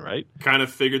excel in, right? Kind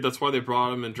of figured that's why they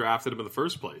brought him and drafted him in the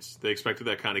first place. They expected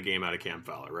that kind of game out of Cam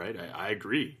Fowler, right? I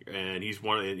agree. And he's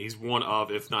one of,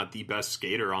 if not the best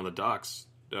skater on the Ducks.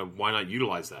 Why not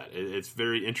utilize that? It's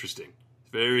very interesting.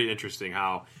 Very interesting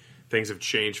how things have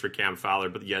changed for Cam Fowler,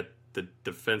 but yet the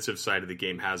defensive side of the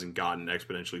game hasn't gotten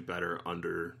exponentially better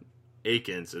under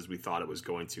Eakins as we thought it was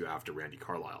going to after Randy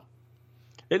Carlyle.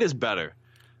 It is better.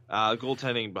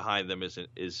 Goaltending behind them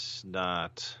is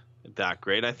not that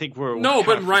great. I think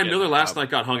but Ryan Miller last night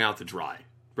got hung out to dry,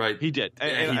 right? He did.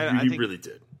 He really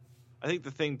did. I think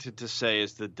the thing to say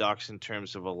is the Ducks, in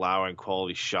terms of allowing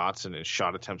quality shots and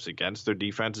shot attempts against their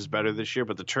defense, is better this year,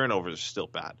 but the turnovers are still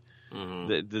bad.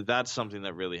 Mm-hmm. That's something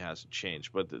that really hasn't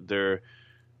changed. But their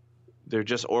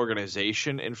just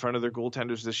organization in front of their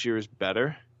goaltenders this year is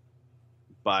better.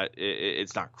 But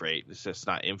it's not great. It's just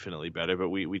not infinitely better. But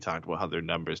we talked about how their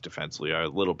numbers defensively are a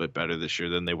little bit better this year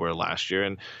than they were last year.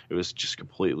 And it was just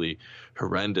completely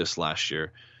horrendous last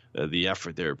year, the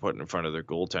effort they were putting in front of their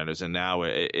goaltenders. And now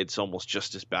it's almost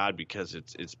just as bad because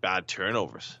it's bad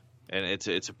turnovers. And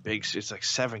it's like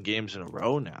 7 games in a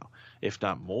row now, if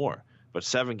not more. But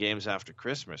 7 games after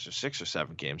Christmas, or 6 or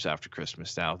 7 games after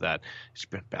Christmas now, that it's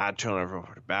been bad turnover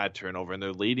over bad turnover, and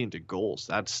they're leading to goals.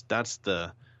 That's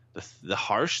the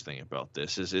harsh thing about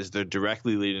this is they're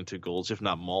directly leading to goals, if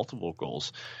not multiple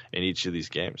goals, in each of these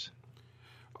games.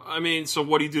 I mean, so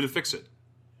what do you do to fix it?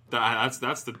 That's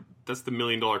the $1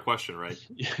 million question, right?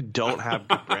 You don't have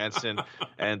Goodbranson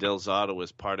and Del Zotto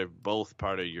as part of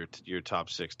your top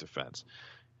 6 defense.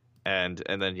 And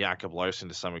then Jakob Larsson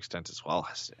to some extent as well.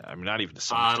 I mean, not even to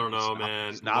some extent. I don't know,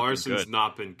 man. Larson's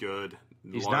not been good.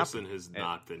 Larson has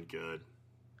not been good.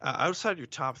 Outside your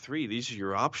top 3, these are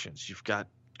your options. You've got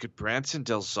Goodbranson,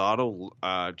 Del Zotto,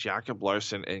 Jakob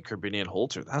Larsson, and Korbinian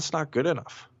Holzer. That's not good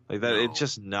enough. Like that, no. It's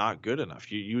just not good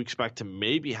enough. You expect to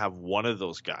maybe have one of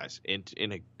those guys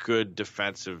in a good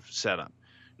defensive setup.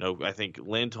 I think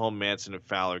Lindholm, Manson, and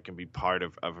Fowler can be part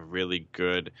of a really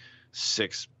good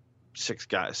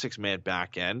six-man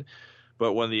back end,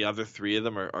 but when the other 3 of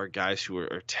them are guys who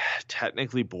are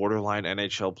technically borderline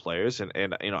NHL players, and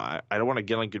I don't want to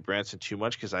get on Goodbranson too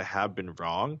much because I have been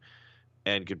wrong,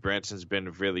 and Goodbranson's been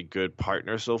a really good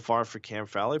partner so far for Cam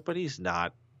Fowler, but he's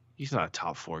not a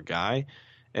top 4 guy,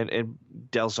 and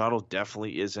Del Zotto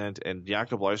definitely isn't, and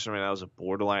Jakob Larsson right now is a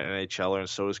borderline NHLer, and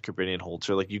so is Korbinian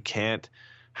Holzer. Like, you can't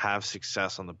have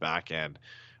success on the back end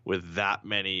with that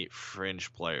many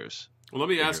fringe players. Well, let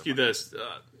me ask you this.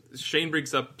 Shane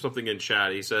brings up something in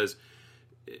chat. He says,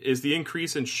 is the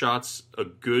increase in shots a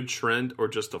good trend or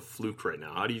just a fluke right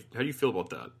now? How do you feel about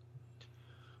that?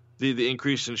 The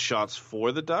increase in shots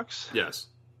for the Ducks? Yes.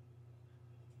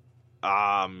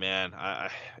 Man,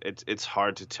 it's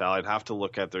hard to tell. I'd have to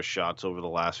look at their shots over the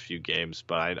last few games,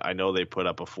 but I know they put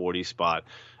up a 40 spot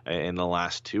in the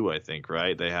last 2, I think,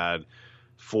 right? They had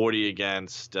 40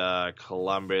 against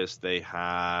Columbus. They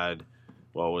had...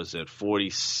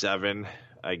 47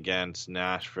 against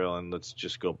Nashville, and let's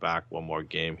just go back one more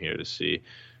game here to see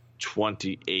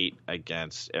 28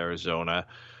 against Arizona.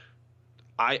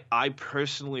 I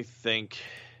personally think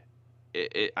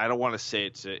I don't want to say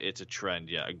it's a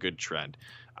trend, a good trend.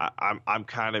 I'm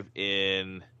kind of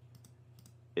in.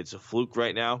 It's a fluke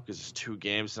right now because it's 2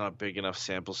 games, not a big enough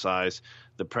sample size.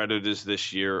 The Predators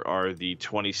this year are the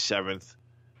 27th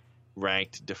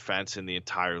ranked defense in the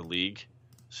entire league.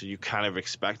 So you kind of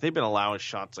expect – they've been allowing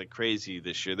shots like crazy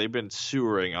this year. They've been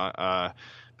sewering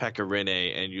Pekka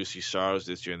Rinne and Jussi Saros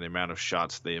this year and the amount of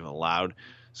shots they've allowed.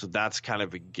 So that's kind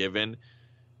of a given.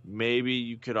 Maybe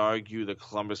you could argue the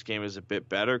Columbus game is a bit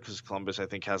better because Columbus, I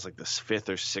think, has like the 5th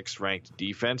or 6th ranked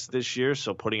defense this year.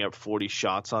 So putting up 40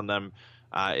 shots on them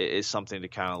is something to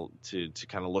kind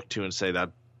of look to and say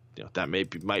that that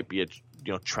might be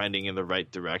trending in the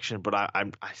right direction. But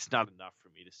it's not enough for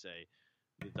me to say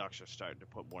the Ducks are starting to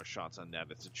put more shots on net.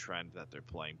 It's a trend that they're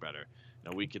playing better.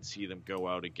 We could see them go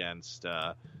out against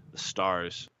the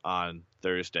Stars on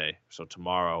Thursday, so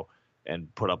tomorrow,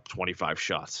 and put up 25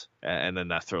 shots, and then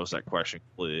that throws that question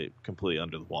completely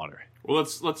under the water. Well,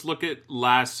 let's look at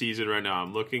last season right now.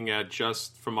 I'm looking at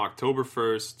just from October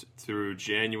 1st through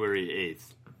January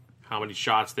 8th, how many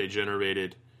shots they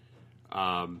generated.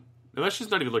 And let's just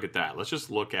not even look at that. Let's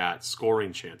just look at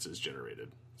scoring chances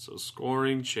generated. So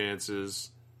scoring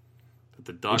chances that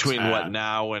the Ducks between had. what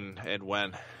now and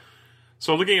when?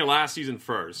 So I'm looking at last season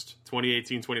first,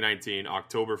 2018-2019,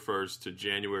 October 1st to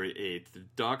January 8th. The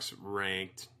Ducks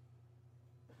ranked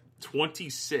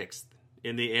 26th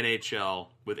in the NHL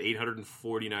with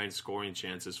 849 scoring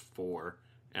chances for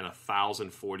and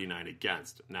 1,049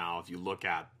 against. Now, if you look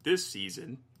at this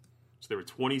season, so they were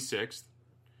 26th.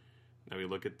 Now we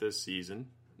look at this season,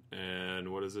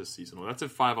 and what is this season? Well, that's a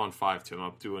 5-on-5 too. I'm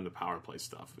not doing the power play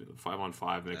stuff.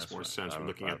 5-on-5 makes more sense when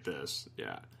looking at this.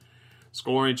 Yeah.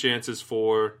 Scoring chances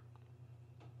for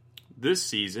this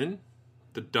season,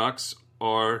 the Ducks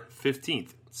are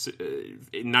 15th,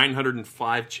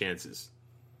 905 chances.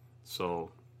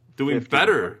 So doing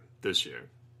better this year.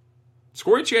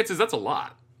 Scoring chances, that's a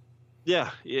lot.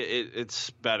 Yeah, it's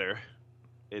better.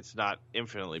 It's not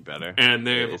infinitely better. And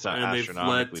it's not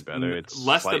astronomically better. It's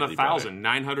less than 1,000,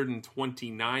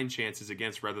 929 chances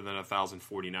against rather than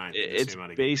 1,049. It's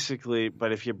basically,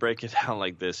 but if you break it down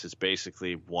like this, it's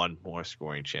basically one more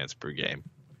scoring chance per game.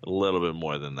 A little bit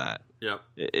more than that. Yep.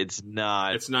 It's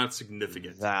not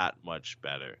significant. That much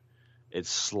better. It's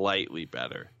slightly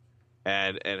better.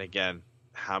 And again,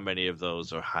 how many of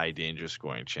those are high danger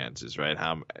scoring chances, right?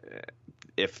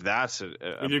 If that's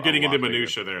you're getting into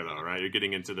minutia there, though, right? You're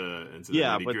getting into the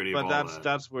nitty-gritty of all that.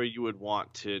 That's where you would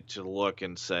want to look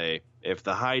and say, if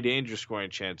the high danger scoring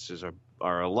chances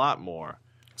are a lot more,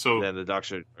 then the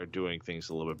Ducks are doing things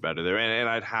a little bit better there. And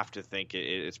I'd have to think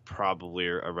it's probably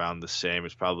around the same.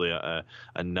 It's probably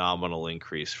a nominal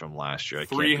increase from last year.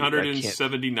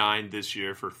 379 this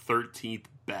year for 13th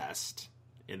best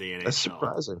in the NHL. That's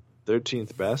surprising.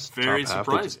 13th best. Very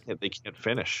surprising. They can't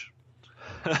finish.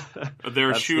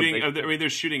 They're shooting. They're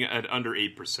shooting at under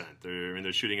 8%.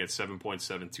 They're shooting at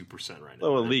 7.72% right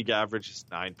now. Well, a league average is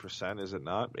 9%, is it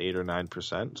not? 8 or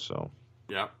 9%. So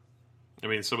yeah,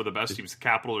 some of the best teams, the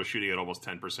Capital, are shooting at almost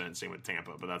 10%. Same with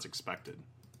Tampa, but that's expected.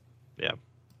 Yeah.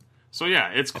 So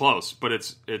yeah, it's close, but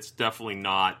it's definitely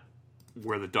not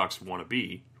where the Ducks want to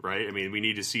be, right? We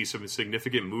need to see some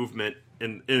significant movement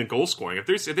in goal scoring.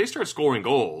 If they start scoring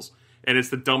goals. And it's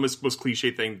the dumbest, most cliche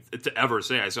thing to ever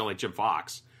say. I sound like Jim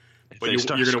Fox. But you're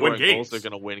going to win games. Goals, they're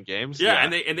going to win games. Yeah,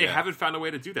 and they haven't found a way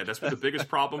to do that. That's been the biggest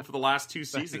problem for the last 2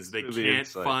 seasons. They can't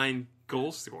find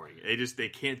goal scoring. They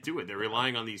can't do it. They're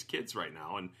relying on these kids right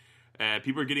now, and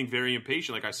people are getting very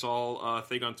impatient. Like I saw a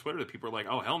thing on Twitter that people are like,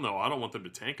 "Oh hell no, I don't want them to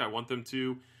tank. I want them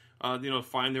to,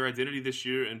 find their identity this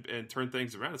year and turn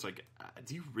things around." It's like,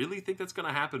 do you really think that's going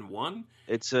to happen?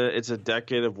 It's a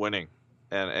decade of winning.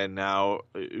 And now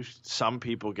some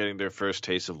people getting their first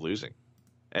taste of losing,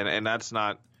 and that's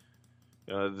not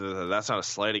a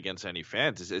slight against any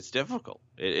fans. It's difficult.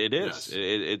 It is. Yes.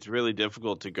 It's really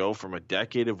difficult to go from a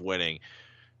decade of winning,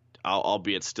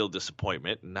 albeit still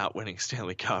disappointment, not winning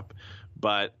Stanley Cup,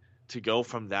 but to go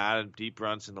from that and deep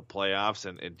runs in the playoffs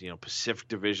and Pacific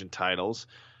Division titles.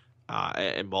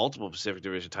 And multiple Pacific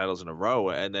Division titles in a row,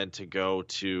 and then to go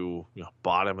to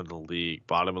bottom of the league,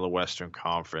 bottom of the Western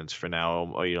Conference for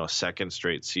now, second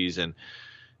straight season.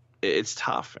 It's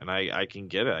tough, and I can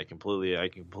get it. I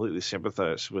completely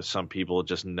sympathize with some people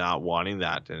just not wanting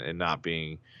that and not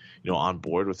being on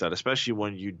board with that, especially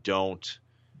when you don't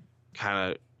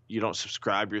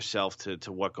subscribe yourself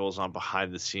to what goes on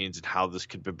behind the scenes and how this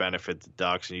could benefit the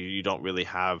Ducks, and you don't really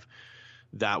have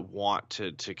that want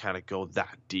to kind of go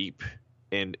that deep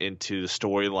into the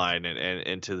storyline and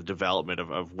into the development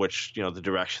of which the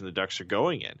direction the Ducks are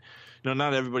going in.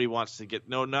 Not everybody wants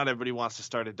to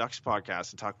start a Ducks podcast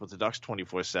and talk about the Ducks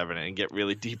 24/7 and get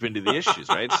really deep into the issues,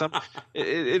 right?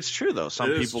 It's true though.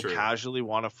 Some people casually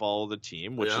want to follow the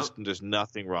team, which is there's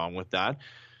nothing wrong with that.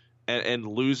 And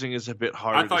losing is a bit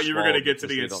harder. I thought you were going to get to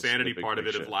the insanity part of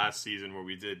it of last season, where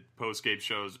we did post-game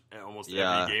shows almost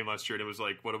every game last year, and it was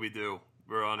like, what do we do?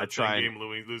 We're on a 10-game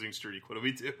losing streak. What do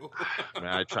we do?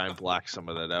 I try and block some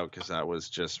of that out because that was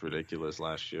just ridiculous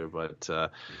last year. But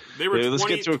they were let's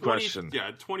get to a question.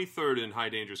 Yeah, 23rd in high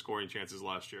danger scoring chances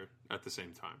last year at the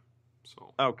same time.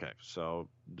 So okay, so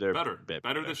they're better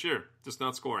this year, just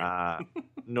not scoring.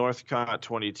 Northcott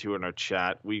 22 in our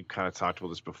chat. We kind of talked about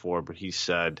this before, but he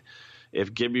said,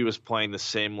 if Gibby was playing the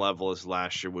same level as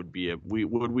last year, would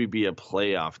we be a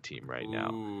playoff team right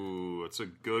now? Ooh, that's a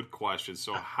good question.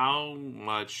 So how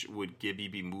much would Gibby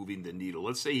be moving the needle?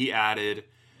 Let's say he added.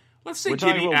 Let's say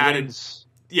Gibby added. Wins.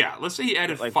 Yeah, let's say he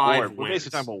added like 5 WAR. wins. We're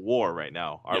basically talking about WAR right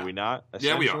now, are we not?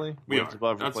 Essentially? Yeah, we are. Wins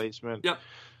above replacement. Yep.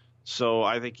 So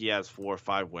I think he has 4 or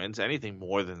 5 wins. Anything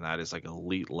more than that is like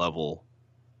elite level,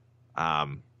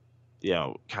 kind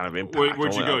of impact.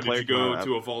 Where'd you go? Did you go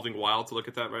to Evolving Wild to look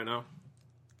at that right now?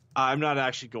 I'm not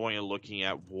actually going and looking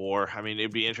at WAR. I mean,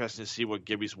 it'd be interesting to see what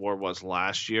Gibby's WAR was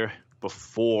last year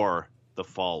before the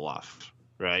fall off,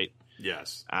 right?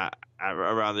 Yes.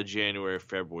 Around the January,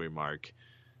 February mark.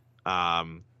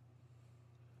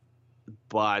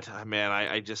 But man,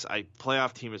 I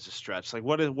playoff team is a stretch. Like,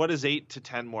 what is 8 to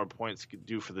 10 more points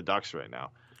do for the Ducks right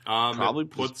now? Probably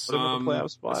puts them in the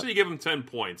playoff spot. Let's say you give them 10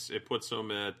 points, it puts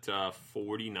them at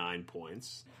 49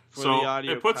 points. For so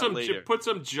it puts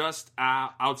them just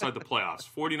outside the playoffs.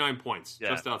 49 points,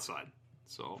 just outside.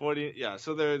 So 40, yeah.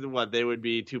 So they would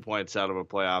be 2 points out of a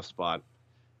playoff spot,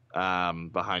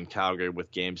 behind Calgary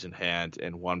with games in hand,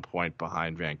 and 1 point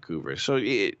behind Vancouver. So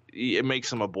it makes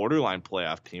them a borderline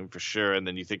playoff team for sure. And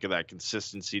then you think of that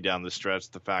consistency down the stretch,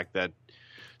 the fact that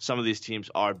some of these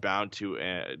teams are bound to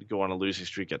go on a losing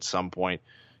streak at some point.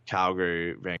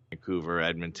 Calgary, Vancouver,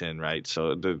 Edmonton, right?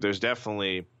 So there's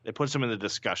definitely, it puts them in the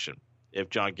discussion. If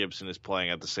John Gibson is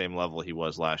playing at the same level he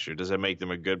was last year, does it make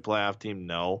them a good playoff team?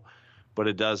 No, but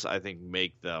it does, I think,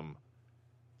 make them.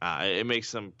 It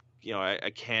makes them,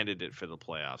 a candidate for the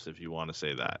playoffs, if you want to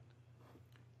say that.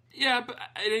 Yeah, but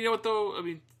you know what though? I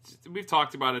mean, we've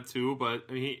talked about it too, but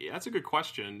I mean, that's a good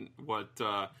question. What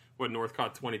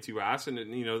Northcott 22 asked,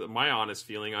 and my honest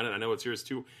feeling on it, I know it's yours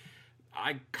too.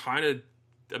 I'm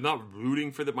not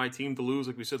rooting for my team to lose.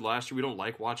 Like we said last year, we don't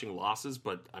like watching losses.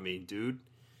 But, I mean, dude,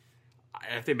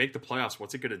 if they make the playoffs,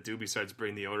 what's it going to do besides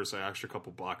bring the owners an extra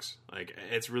couple bucks? Like,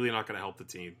 it's really not going to help the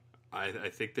team. I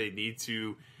think they need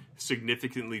to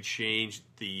significantly change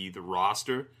the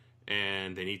roster,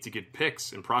 and they need to get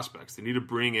picks and prospects. They need to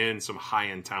bring in some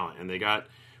high-end talent. And they got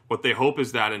what they hope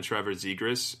is that in Trevor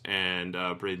Zegras and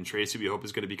Braden Tracy. We hope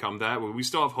is going to become that. We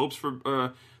still have hopes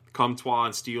for Comtois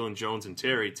and Steele and Jones and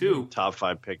Terry too. Top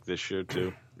 5 pick this year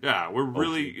too. Yeah,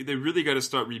 they really got to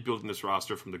start rebuilding this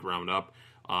roster from the ground up.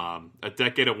 A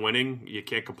decade of winning, you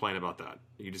can't complain about that.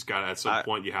 You just got to, at some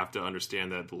point, you have to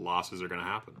understand that the losses are going to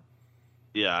happen.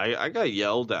 Yeah, I got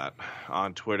yelled at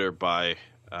on Twitter by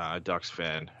a Ducks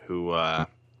fan who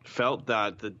felt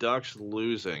that the Ducks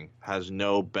losing has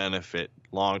no benefit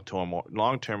long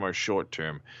term or short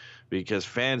term, because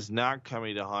fans not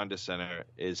coming to Honda Center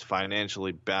is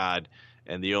financially bad,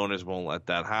 and the owners won't let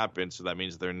that happen. So that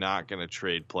means they're not going to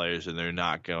trade players, and they're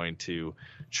not going to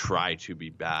try to be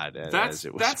bad, as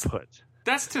it was put.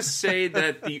 That's to say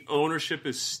that the ownership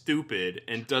is stupid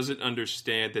and doesn't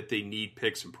understand that they need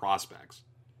picks and prospects.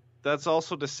 That's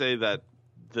also to say that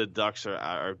the Ducks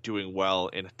are doing well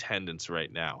in attendance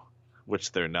right now,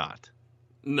 which they're not.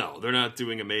 No, they're not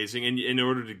doing amazing. And in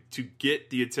order to get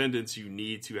the attendance, you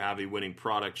need to have a winning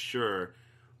product, sure.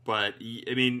 But,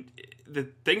 I mean, the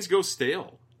things go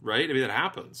stale, right? I mean, that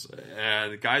happens.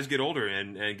 The guys get older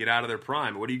and get out of their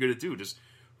prime. What are you going to do? Just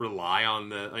rely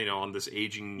on on this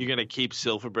aging... You're going to keep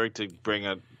Silfverberg to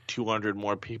bring 200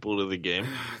 more people to the game?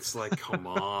 It's like, come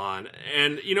on.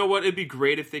 And you know what? It'd be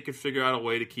great if they could figure out a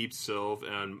way to keep Silv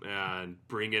and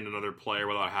bring in another player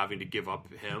without having to give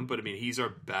up him. But, I mean, he's our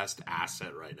best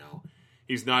asset right now.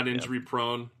 He's not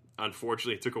injury-prone.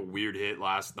 Unfortunately, he took a weird hit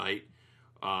last night.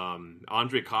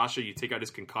 Andre Kasha, you take out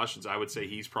his concussions, I would say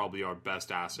he's probably our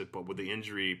best asset. But with the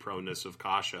injury proneness of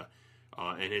Kasha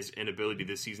and his inability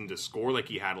this season to score like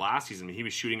he had last season, I mean, he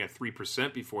was shooting at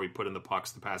 3% before he put in the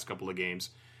pucks the past couple of games.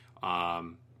 I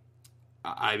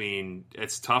mean,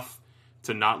 it's tough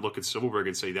to not look at Silfverberg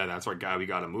and say, that's our guy, we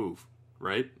got to move,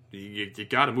 right? You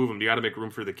got to move him. You got to make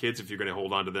room for the kids if you're going to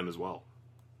hold on to them as well.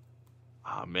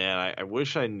 Oh, man, I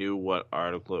wish I knew what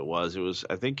article it was.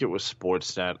 I think it was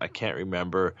Sportsnet. I can't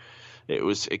remember.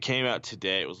 It came out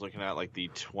today. It was looking at like the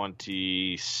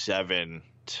 27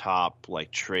 top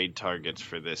trade targets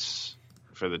for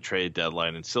the trade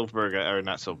deadline, and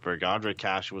Andre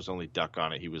Kasha was only duck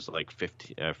on it. He was like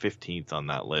 15th on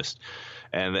that list,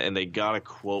 and they got a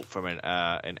quote from an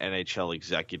NHL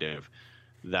executive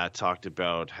that talked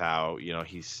about how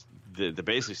he's they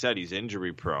basically said he's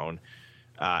injury prone.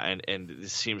 And it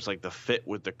seems like the fit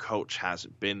with the coach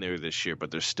hasn't been there this year,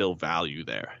 but there's still value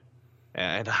there.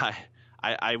 And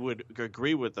I would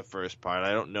agree with the first part.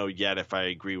 I don't know yet if I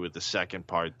agree with the second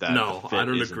part. That no, the fit I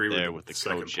don't isn't agree there with the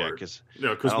second coach part. yet.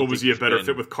 No, because what was he a better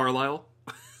fit with Carlisle?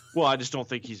 Well, I just don't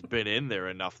think he's been in there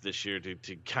enough this year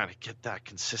to kind of get that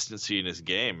consistency in his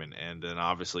game, and then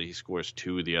obviously he scores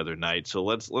 2 the other night. So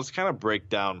let's kind of break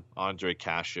down Ondrej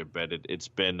Kase a bit. It's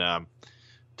been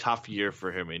tough year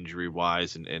for him injury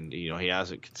wise, and he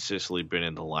hasn't consistently been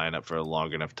in the lineup for a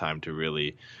long enough time to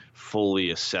really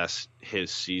fully assess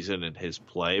his season and his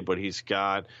play. But he's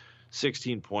got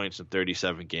 16 points in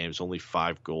 37 games, only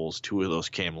 5 goals. 2 of those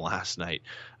came last night,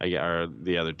 or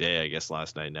the other day, I guess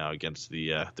last night now, against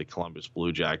the Columbus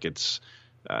Blue Jackets.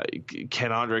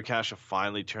 Can Ondrej Kase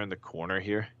finally turn the corner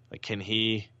here? Like, can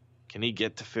he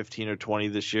get to 15 or 20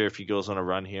 this year if he goes on a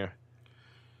run here?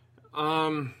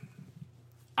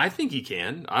 I think he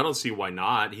can. I don't see why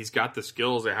not. He's got the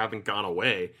skills that haven't gone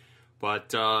away,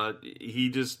 but he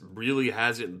just really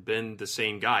hasn't been the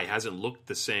same guy. Hasn't looked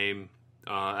the same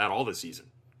at all this season.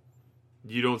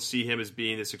 You don't see him as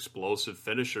being this explosive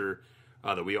finisher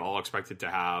that we all expected to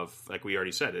have. Like we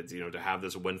already said, it's, to have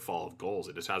this windfall of goals.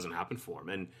 It just hasn't happened for him.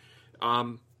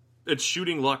 And it's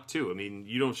shooting luck too. I mean,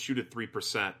 you don't shoot at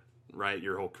 3%, right,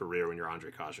 your whole career when you're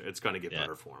Ondrej Kase. It's going to get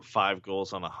better for him. 5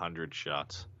 goals on 100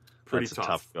 shots. Pretty That's tough. A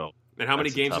tough go. And how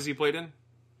many games has he played in?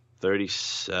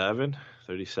 37,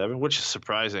 which is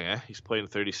surprising. He's played in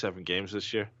 37 games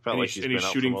this year. Felt like he's been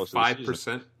out shooting for most 5%. of the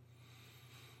season.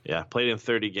 Yeah, played in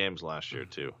 30 games last year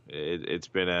too. It's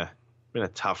been a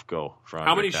tough go for Ondrej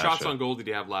How many Kase. shots on goal did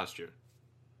he have last year?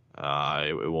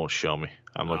 It won't show me.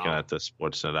 I'm looking at the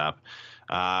Sportsnet app.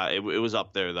 It was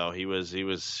up there though. He was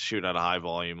shooting at a high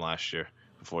volume last year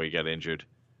before he got injured.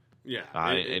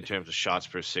 Yeah. In terms of shots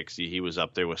per 60, he was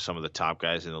up there with some of the top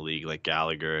guys in the league, like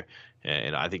Gallagher,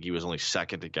 and I think he was only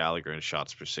second to Gallagher in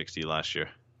shots per 60 last year.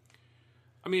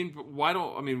 I mean, why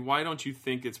don't you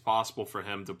think it's possible for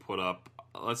him to put up?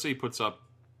 Let's say he puts up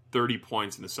 30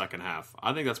 points in the second half.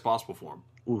 I think that's possible for him.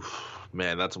 Oof,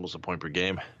 man, that's almost a point per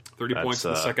game. 30 points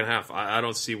in the second half. I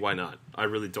don't see why not. I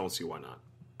really don't see why not.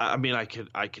 I mean, I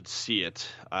could see it.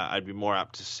 I'd be more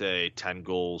apt to say 10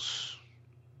 goals,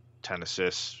 10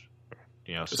 assists.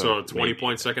 So 20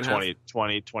 points second half?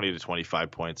 20 to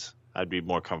 25 points. I'd be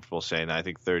more comfortable saying that. I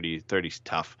think 30's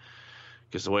tough.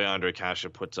 Because the way Ondrej Kase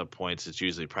puts up points, it's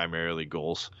usually primarily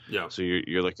goals. Yeah. So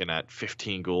you're looking at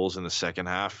 15 goals in the second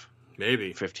half.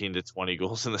 Maybe 15 to 20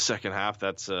 goals in the second half.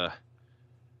 That's some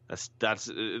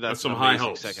high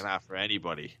hopes. Second half for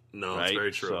anybody. No, right? That's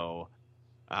very true. So,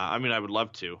 I mean, I would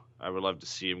love to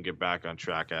see him get back on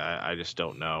track. I just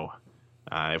don't know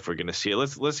if we're going to see it.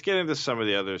 Let's get into some of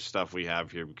the other stuff we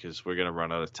have here because we're going to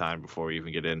run out of time before we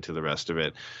even get into the rest of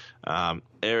it.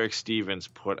 Eric Stevens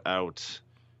put out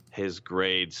his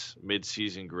grades,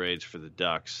 mid-season grades for the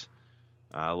Ducks.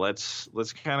 Let's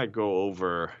kind of go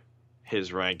over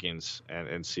his rankings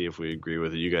and see if we agree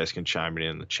with it. You guys can chime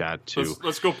in the chat too.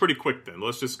 Let's go pretty quick then.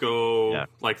 Let's just go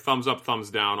like thumbs up,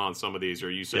 thumbs down on some of these, or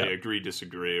you say agree,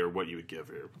 disagree, or what you would give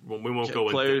here. We won't go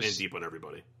in deep on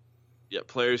everybody. Yeah,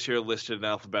 players here listed in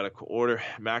alphabetical order.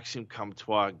 Maxime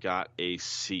Comtois got a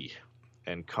C.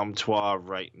 And Comtois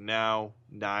right now,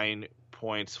 9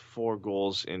 points, 4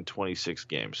 goals in 26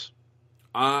 games.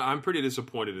 I'm pretty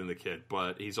disappointed in the kid,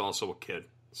 but he's also a kid.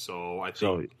 So I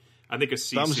think a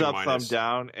C, thumbs C up, minus. thumb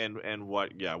down, and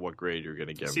what grade you're going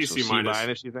to give him? C, so C minus. C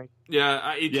minus, you think?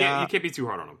 Yeah, you can't be too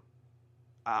hard on him.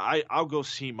 I'll go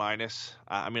C minus.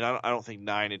 I mean, I don't think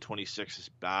 9 and 26 is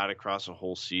bad across a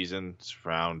whole season. It's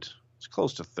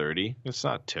close to 30. It's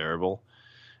not terrible.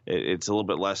 It's a little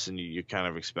bit less than you kind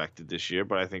of expected this year,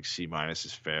 but I think C minus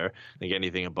is fair. I think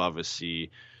anything above a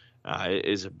C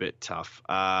is a bit tough.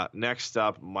 Next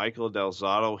up, Michael Del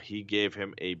Zotto. He gave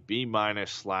him a B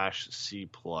minus / C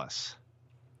plus.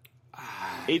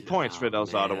 8 points for Del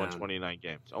Zotto in 29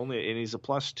 games. And he's a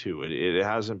 +2. It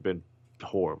hasn't been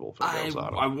horrible for Del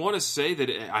Zotto. I want to say that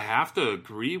I have to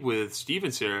agree with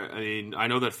Stevens here. I mean, I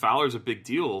know that Fowler's a big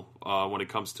deal when it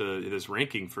comes to this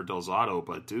ranking for Del Zotto,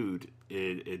 but dude,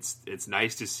 it's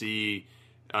nice to see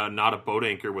not a boat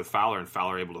anchor with Fowler and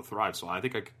Fowler able to thrive. So I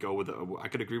think I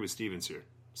could agree with Stevens here.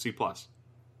 C plus.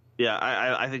 Yeah,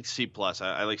 I think C plus.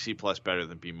 I like C plus better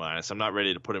than B minus. I'm not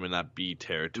ready to put him in that B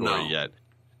territory yet.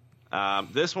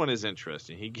 This one is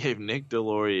interesting. He gave Nick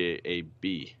Deslauriers a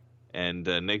B. And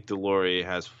Nick Deslauriers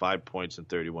has 5 points in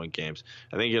 31 games.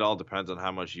 I think it all depends on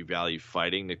how much you value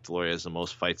fighting. Nick Deslauriers has the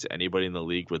most fights to anybody in the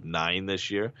league with 9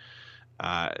 this year.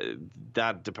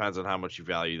 That depends on how much you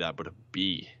value that. But a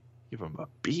B, give him a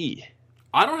B.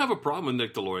 I don't have a problem with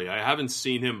Nick Deslauriers. I haven't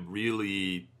seen him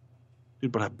really.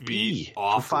 Dude, but a B for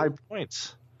awful. 5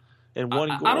 points and 1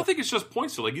 goal. I don't think it's just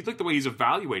points though. Like you look the way he's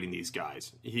evaluating these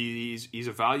guys. He's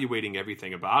evaluating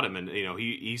everything about him, and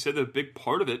he said that a big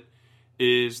part of it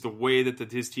is the way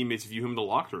that his teammates view him in the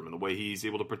locker room and the way he's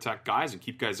able to protect guys and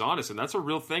keep guys honest. And that's a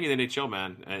real thing in the NHL,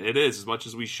 man. It is, as much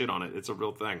as we shit on it. It's a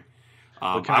real thing.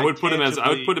 I would put him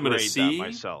in a C.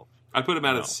 Myself. I'd put him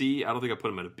at a C. I don't think I'd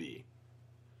put him at a B.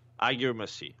 I give him a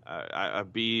C. A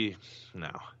B,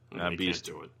 no. You can't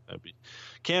do it. A B.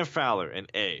 Cam Fowler, an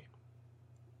A.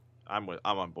 I'm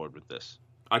on board with this.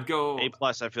 I'd go A+.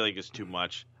 I feel like it's too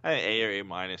much. I think A or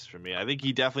A- for me. I think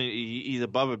he's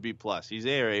above a B+. He's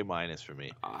A or A- for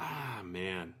me.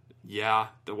 Man. Yeah,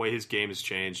 the way his game has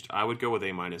changed. I would go with A-.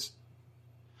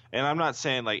 And I'm not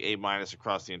saying like A-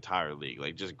 across the entire league,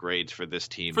 like just grades for this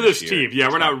team. For this team, yeah,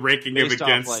 we're not ranking him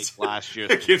against like last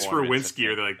year's against Rowinski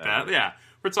or like that. Yeah,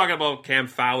 we're talking about Cam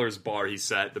Fowler's bar he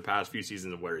set the past few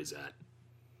seasons and where he's at.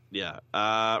 Yeah,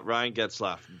 Ryan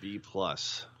Getzlaf, B+.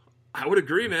 I would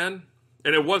agree, man.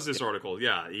 And it was this article.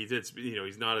 Yeah, he did.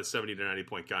 He's not a 70 to 90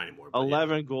 point guy anymore.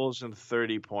 11 goals and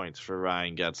 30 points for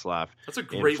Ryan Getzlaf. That's a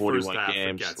great 41 first half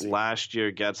games. for Getzy. Last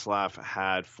year, Getzlaf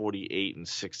had 48 and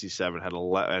 67.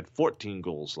 Had 14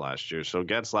 goals last year. So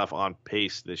Getzlaf on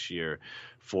pace this year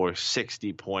for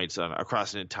 60 points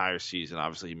across an entire season.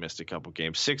 Obviously, he missed a couple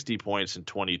games. 60 points and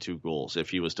 22 goals if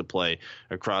he was to play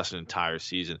across an entire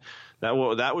season.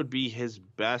 That would be his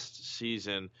best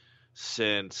season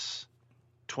since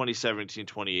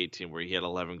 2017-2018, where he had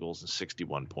 11 goals and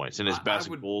 61 points, and his best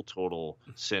goal total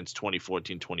since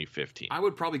 2014-2015. I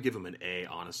would probably give him an A,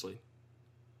 honestly.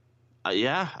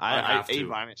 Yeah, A-.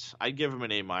 A-. I'd give him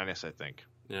an A-, I think.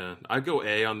 Yeah, I'd go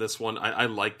A on this one. I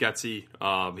like Getzy.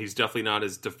 He's definitely not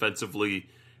as defensively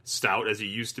stout as he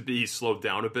used to be. He's slowed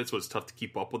down a bit, so it's tough to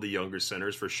keep up with the younger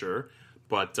centers for sure.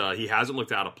 But he hasn't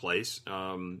looked out of place.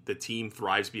 The team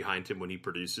thrives behind him when he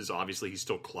produces. Obviously, he's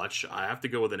still clutch. I have to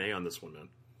go with an A on this one, man.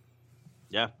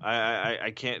 Yeah,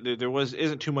 I can't. There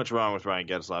isn't too much wrong with Ryan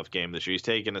Getzlaf's game this year. He's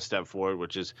taken a step forward,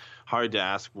 which is hard to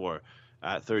ask for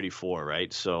at 34,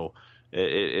 right? So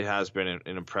it has been an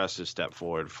impressive step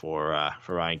forward for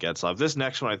Ryan Getzlaf. This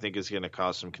next one I think is going to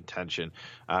cause some contention.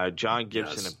 John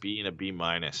Gibson, a B and a B-.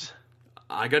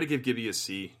 I got to give Gibby a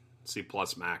C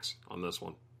plus max on this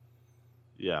one.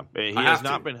 Yeah, he has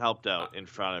not been helped out in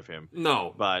front of him.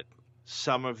 No, but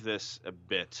some of this a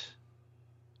bit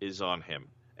is on him.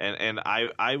 And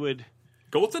I would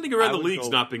goaltending around the league's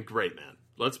not been great, man.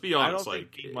 Let's be honest. I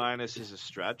don't think B- is a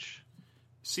stretch.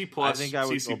 C plus. I think I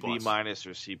would go B-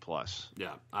 or C+.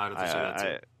 Yeah, I'd have to say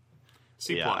that too.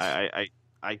 C plus.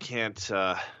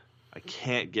 I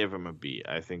can't give him a B.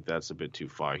 I think that's a bit too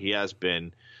far. He has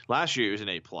been last year. He was an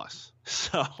A+.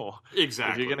 So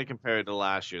exactly, if you're going to compare it to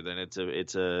last year, then it's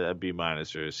a B- or a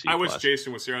C+. I wish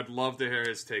Jason was here. I'd love to hear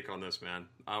his take on this, man.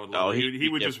 I would love. He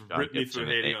would just rip me for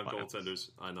hating on goaltenders.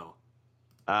 I know.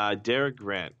 Derek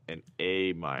Grant, an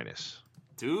A-.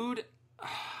 Dude,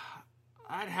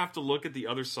 I'd have to look at the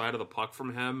other side of the puck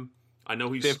from him. I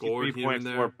know he scored here and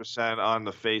there. 53.4% on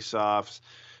the faceoffs.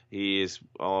 He is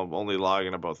only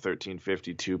logging about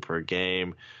 13.52 per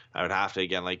game. I would have to,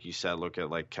 again, like you said, look at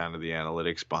like kind of the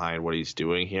analytics behind what he's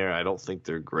doing here. I don't think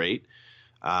they're great.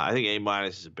 I think A-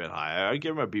 is a bit high. I'd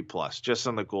give him a B+, just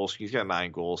on the goals. He's got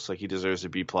 9 goals, like he deserves a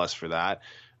B+ for that.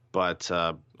 But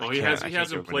he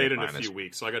hasn't played in a few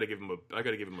weeks, so I got to give him a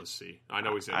C. I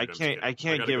know he's in. I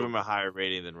can't give him a higher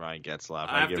rating than Ryan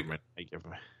Getzlaf. What are you gonna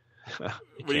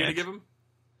give him?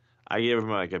 I give him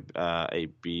like a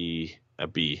B. A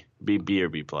B or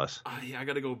B+. Yeah, I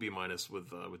got to go B-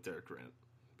 with Derek Grant.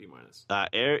 B-.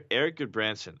 Eric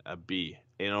Goodbranson, a B.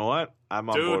 You know what? I'm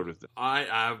on board with it.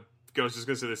 I was just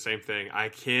going to say the same thing. I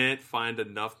can't find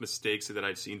enough mistakes that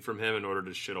I've seen from him in order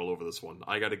to shit all over this one.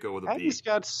 I got to go with a B. He's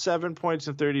got 7 points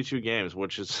in 32 games,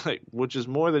 which is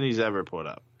more than he's ever put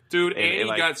up. Dude,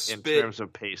 and he got spit in terms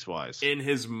of pace-wise in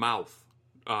his mouth.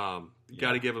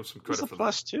 Got to give him some credit for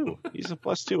that. He's a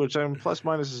 +2, which plus-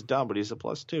 is dumb, but he's a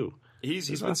 +2.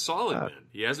 He's been solid, man.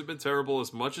 He hasn't been terrible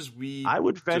as much as we. I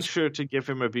would venture to give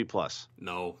him a B+.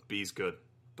 No, B's good.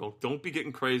 Don't be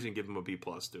getting crazy and give him a B+,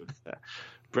 dude.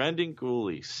 Brendan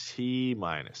Gooley, C-.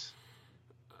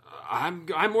 I'm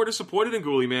more disappointed in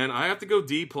Gooley, man. I have to go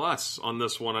D+ on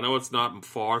this one. I know it's not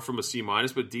far from a C-,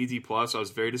 but D+. I was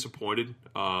very disappointed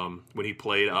when he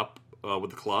played up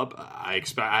with the club. I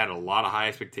had a lot of high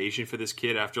expectation for this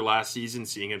kid after last season,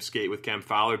 seeing him skate with Cam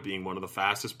Fowler, being one of the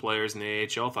fastest players in the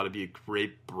AHL. Thought it'd be a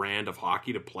great brand of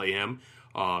hockey to play him,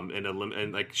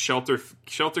 and like shelter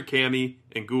Cammy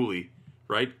and Gooley,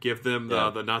 right? Give them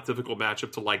the not difficult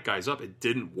matchup to light guys up. It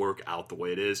didn't work out the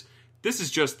way it is. This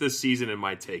is just this season in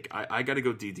my take. I got to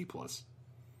go D+.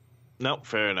 No,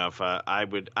 fair enough. I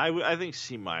think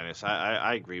C-.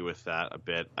 I agree with that a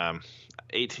bit.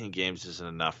 18 games isn't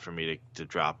enough for me to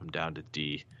drop him down to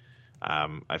D.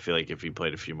 I feel like if he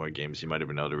played a few more games, he might have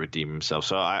been able to redeem himself.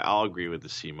 So I'll agree with the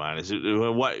C-.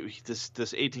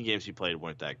 This 18 games he played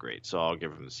weren't that great, so I'll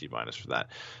give him the C- for that.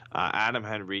 Adam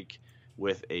Henrique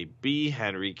with a B.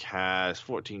 Henrique has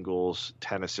 14 goals,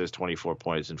 10 assists, 24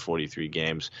 points in 43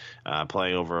 games,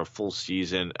 playing over a full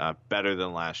season, better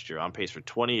than last year. On pace for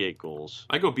 28 goals.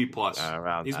 I go B+.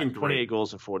 Around He's that. been great. 28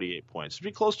 goals and 48 points. To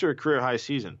be close to a career high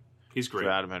season. He's great.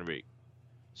 For Adam Henrique.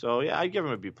 So, yeah, I'd give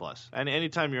him a B+. And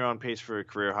anytime you're on pace for a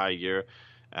career high year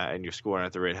and you're scoring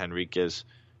at the rate Henrique is,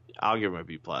 I'll give him a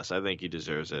B+. I think he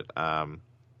deserves it.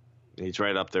 He's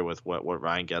right up there with what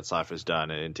Ryan Getzlaf has done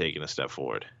and taking a step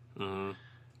forward. Mm-hmm.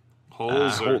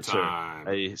 Holzer time.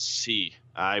 A C.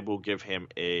 I will give him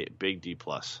a big D+.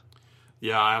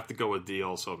 Yeah, I have to go with D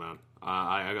also, man.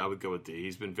 I would go with D.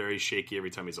 He's been very shaky every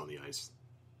time he's on the ice.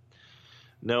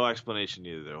 No explanation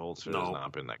either there. Holzer has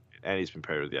not been that great. And he's been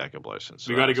paired with Jakob Larsson.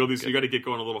 So we got to go. We got to get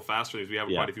going a little faster because we have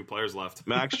quite a few players left.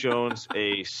 Max Jones,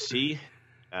 a C.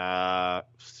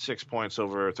 6 points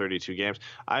over 32 games.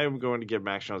 I am going to give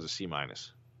Max Jones a C-.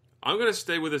 I'm going to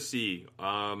stay with a C.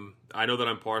 I know that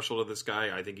I'm partial to this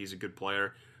guy. I think he's a good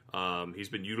player. He's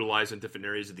been utilized in different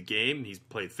areas of the game. He's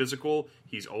played physical.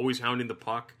 He's always hounding the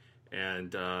puck. And,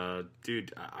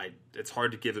 dude, it's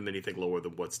hard to give him anything lower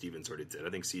than what Stevens already did. I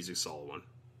think C's a solid one.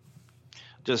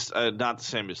 Just not the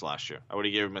same as last year. I would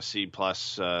have given him a C+,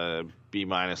 B-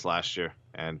 last year.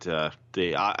 And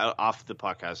the off the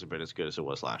puck hasn't been as good as it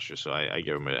was last year, so I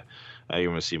give him a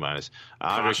C-.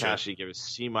 Andre Cashy give a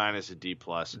C-, a D+.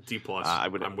 D+.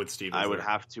 I'm with Stevens. I would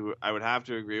have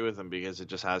to agree with him because it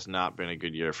just has not been a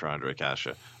good year for Andre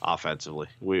Cashy offensively.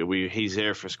 He's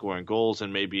there for scoring goals,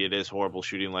 and maybe it is horrible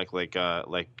shooting like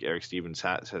Eric Stevens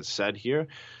has said here,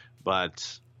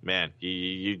 but man,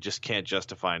 you just can't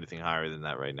justify anything higher than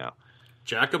that right now.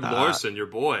 Jakob Larsson, your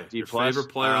boy, your favorite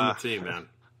player on the team, man.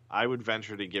 I would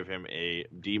venture to give him a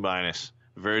D-,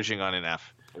 verging on an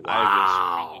F. Wow.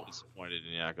 I've been really disappointed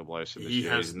in Jakob Larsson this year. He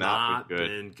has not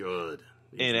been good.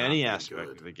 In any aspect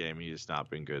of the game, he has not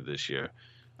been good this year.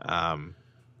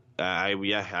 I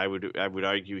would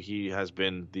argue he has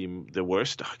been the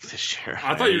worst dog this year.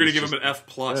 I thought you were going to give him an F+.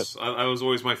 I was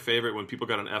always my favorite when people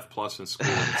got an F+ in school.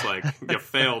 It's like, you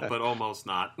failed, but almost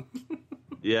not.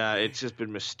 Yeah, it's just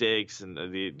been mistakes, and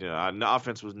the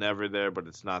offense was never there, but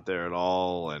it's not there at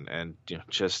all, and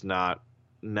just not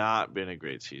been a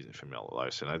great season for Miller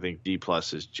Larson. I think D+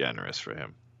 is generous for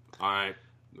him. All right,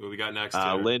 what we got next?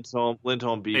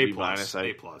 Lindholm B+. A+. We got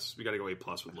to go A+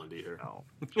 with Lindy here. No,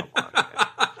 come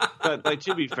on. But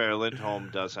to be fair,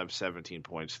 Lindholm does have 17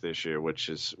 points this year, which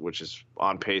is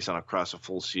on pace across a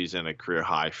full season, a career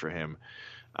high for him.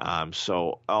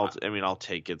 So I'll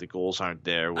take it. The goals aren't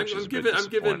there, which is a bit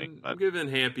disappointing. I'm giving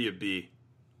Hampy a B.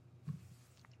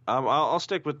 I'll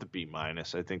stick with the B-. I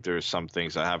think there are some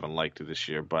things I haven't liked this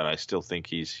year, but I still think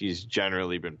he's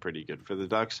generally been pretty good for the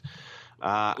Ducks.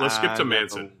 Let's skip to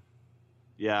Manson.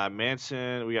 Yeah,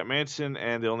 Manson. We got Manson,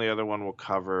 and the only other one we'll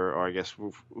cover, or I guess,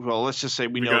 let's just say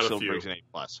we know Silfverberg's an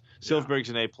A+. Silfverberg's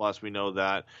an A+. We know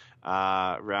that.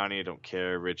 Rowney, I don't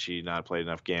care. Richie, not played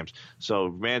enough games.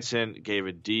 So Manson gave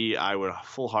a D. I would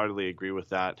wholeheartedly agree with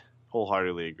that.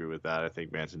 I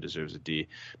think Manson deserves a D,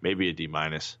 maybe a D-.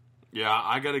 Yeah,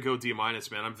 I got to go D-, man.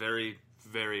 I'm very,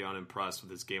 very unimpressed with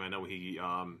this game. I know he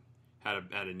had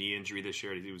a knee injury this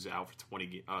year. He was out for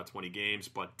 20 games,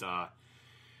 but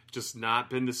just not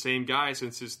been the same guy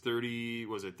since his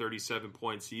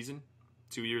 37-point season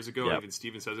 2 years ago. Yep. Even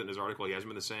Steven says it in his article. He hasn't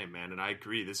been the same, man. And I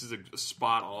agree. This is a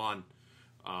spot-on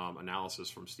analysis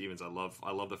from Stevens. I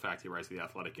love the fact he writes The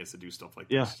Athletic gets to do stuff like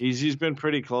this. Yeah, he's been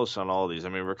pretty close on all of these. I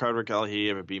mean, Rickard Rakell, he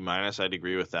gave a B-. I'd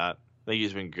agree with that. I think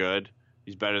he's been good.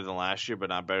 He's better than last year, but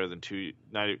not better than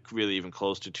not really even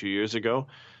close to 2 years ago.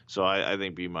 So I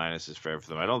think B- is fair for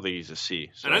them. I don't think he's a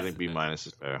C, so I think B-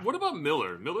 is fair. What about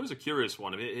Miller? Miller's a curious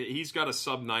one. I mean, he's got a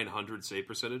sub-900 save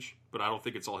percentage, but I don't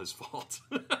think it's all his fault.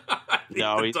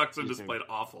 The Ducks have just played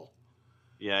awful.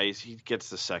 Yeah, he gets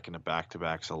the second of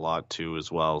back-to-backs a lot, too,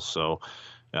 as well. So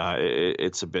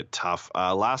it's a bit tough.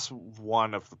 Last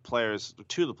one of the players,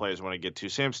 two of the players I want to get to,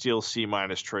 Sam Steele, C-,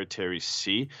 Troy Terry,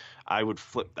 C. I would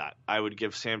flip that. I would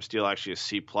give Sam Steele actually a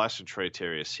C+ and Troy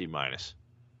Terry a C-.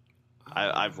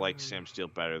 I've liked Sam Steele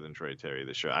better than Troy Terry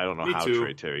this year. I don't know how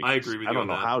Troy Terry. I agree with you. I don't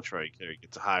know how Troy Terry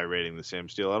gets a higher rating than Sam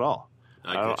Steele at all.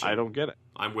 I don't get it.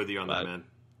 I'm with you on that, man.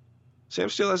 Sam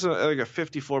Steele has a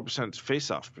 54%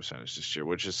 face-off percentage this year,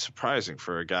 which is surprising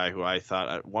for a guy who I thought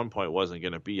at one point wasn't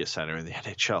going to be a center in the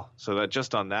NHL. So that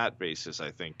just on that basis,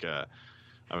 I think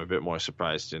I'm a bit more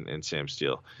surprised in Sam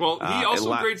Steele. Well, he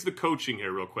also grades the coaching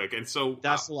here real quick, and so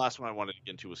that's the last one I wanted to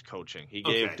get into was coaching. He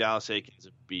gave Dallas Eakins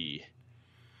a B.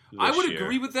 I would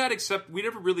agree with that, except we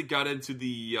never really got into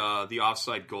the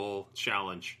offside goal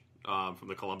challenge from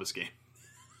the Columbus game.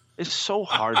 It's so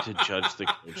hard to judge the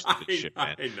coach this year,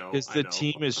 man. Because the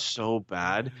team is so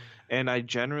bad, and I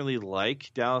generally like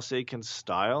Dallas Eakins'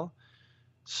 style.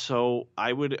 So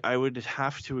I would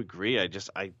have to agree.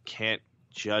 I can't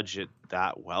judge it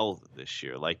that well this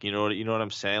year. Like you know what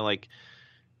I'm saying? Like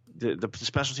the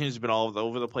special teams have been all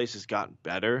over the place. Has gotten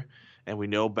better, and we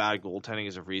know bad goaltending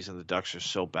is a reason the Ducks are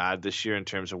so bad this year in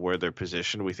terms of where they're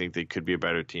positioned. We think they could be a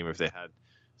better team if they had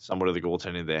somewhat of the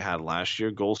goaltending they had last year.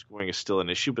 Goal scoring is still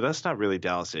an issue, but that's not really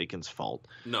Dallas Eakins' fault.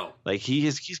 No. Like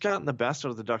he's gotten the best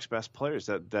out of the Ducks' best players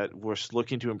that were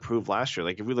looking to improve last year.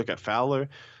 Like if we look at Fowler,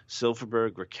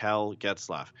 Silfverberg, Raquel,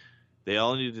 Getzlaf, they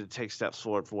all needed to take steps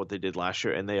forward from what they did last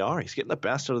year, and they are. He's getting the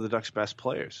best out of the Ducks' best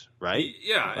players, right?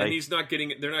 Yeah, and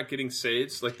they're not getting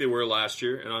saves like they were last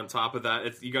year. And on top of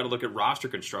that, you got to look at roster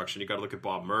construction. You got to look at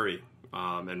Bob Murray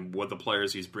and what the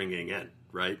players he's bringing in,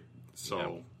 right?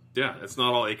 So. Yeah, it's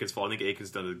not all Eakins' fault. I think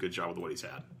Eakins done a good job with what he's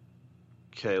had.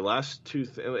 Okay, last two.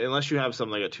 Unless you have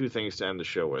something, I got two things to end the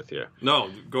show with here.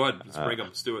 No, go ahead. Let's bring them.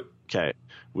 Let's do it. Okay,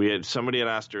 somebody had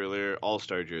asked earlier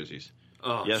All-Star jerseys.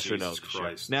 Oh, yes Jesus or no?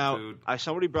 Christ, now, dude.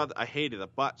 I hated it,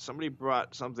 but somebody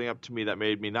brought something up to me that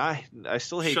made me not. I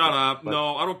still hate. Shut up!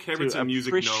 No, I don't care if it's a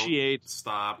music note.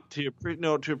 Stop. To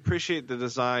appreciate the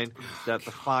design that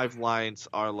the 5 lines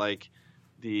are like.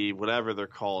 The whatever they're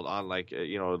called on like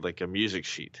a music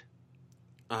sheet.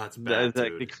 It's bad,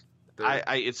 dude.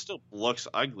 It still looks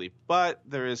ugly, but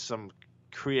there is some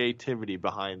creativity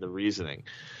behind the reasoning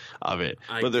of it.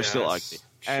 But they're still ugly.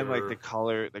 Sure. And like the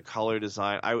color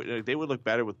design, they would look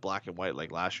better with black and white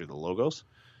like last year. The logos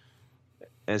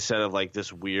instead of like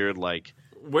this weird like.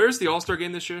 Where's the All-Star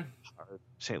game this year?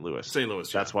 St. Louis. St.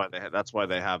 Louis. That's why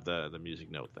they have the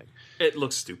music note thing. It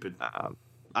looks stupid.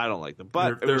 I don't like them,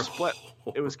 but it was split.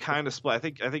 It was kind of split. I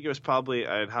think it was probably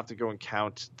I'd have to go and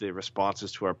count the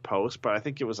responses to our post, but I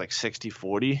think it was like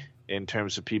 60-40 in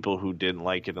terms of people who didn't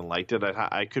like it and liked it.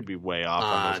 I could be way off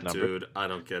on those numbers. Dude, I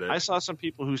don't get it. I saw some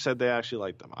people who said they actually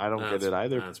liked them. I don't get it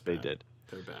either. They did.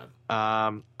 They're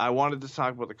bad. I wanted to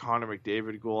talk about the Connor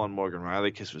McDavid goal on Morgan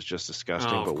Riley because it was just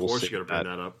disgusting. But of course you got to bring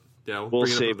that up. Yeah, we'll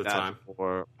bring save it up that time.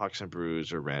 for Pucks and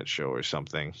Brews or Rant Show or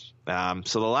something.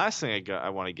 So the last thing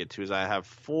I want to get to is I have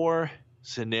 4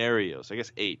 scenarios. I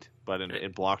guess 8, but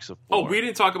in blocks of 4. Oh, we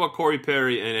didn't talk about Corey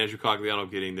Perry and Andrew Cogliano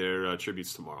getting their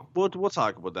tributes tomorrow. We'll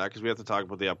talk about that because we have to talk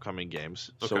about the upcoming games.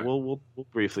 Okay. So we'll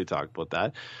briefly talk about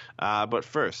that. But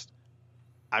first,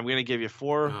 I'm going to give you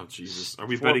 4. Oh Jesus! Are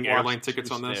we betting airline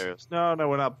tickets on this? No,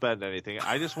 we're not betting anything.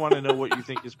 I just want to know what you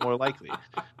think is more likely.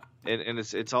 And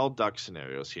it's all Duck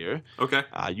scenarios here. Okay.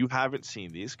 You haven't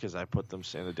seen these because I put them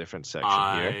in a different section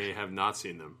I here. have not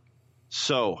seen them.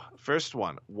 So, first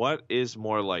one. What is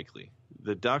more likely?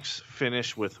 The Ducks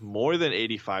finish with more than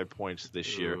 85 points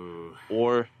this year,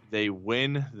 or they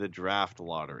win the draft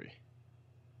lottery.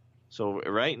 So,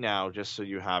 right now, just so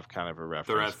you have kind of a reference.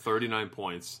 They're at 39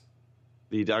 points.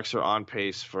 The Ducks are on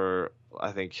pace for,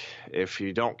 I think, if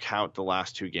you don't count the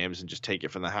last 2 games and just take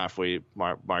it from the halfway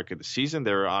mark of the season,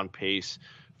 they're on pace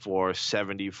for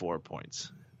 74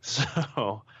 points.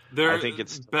 So I think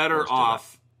it's better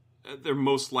off. They're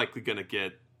most likely going to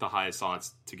get the highest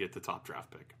odds to get the top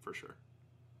draft pick for sure.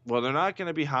 Well, they're not going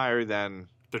to be higher than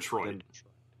Detroit.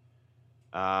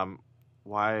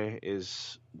 Why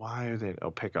are they? Oh,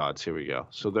 pick odds. Here we go.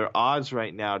 So their odds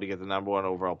right now to get the number 1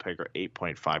 overall pick are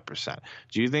 8.5%.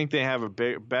 Do you think they have a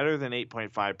better than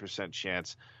 8.5%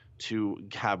 chance to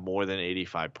have more than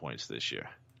 85 points this year?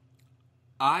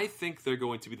 I think they're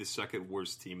going to be the second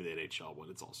worst team in the NHL when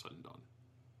it's all said and done.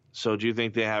 So do you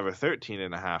think they have a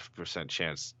 13.5%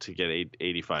 chance to get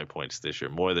 85 points this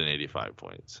year, more than 85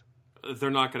 points?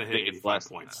 They're not going to hit 85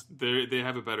 points. They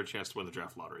have a better chance to win the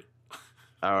draft lottery.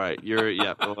 All right,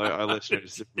 well, our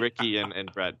listeners, Ricky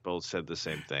and Brett both said the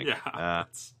same thing. Yeah.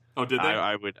 Did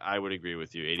they? I would agree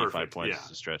with you. 85 Perfect. points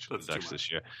is a stretch for the Ducks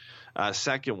this year.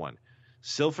 Second one,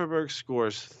 Silfverberg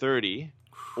scores 30,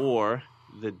 or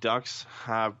the Ducks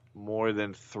have more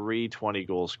than 3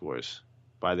 20-goal scores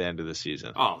by the end of the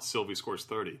season. Oh, Sylvie scores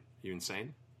 30. You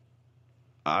insane?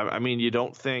 I mean, you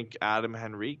don't think Adam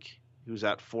Henrique, who's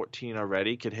at 14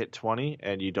 already, could hit 20,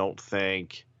 and you don't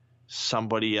think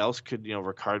somebody else could,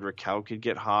 Ricard Raquel could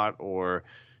get hot, or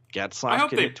Getzlaf I hope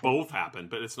could they hit 20. both happen,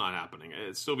 but it's not happening.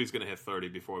 Sylvie's going to hit 30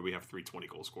 before we have 3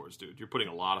 20-goal scorers, dude. You're putting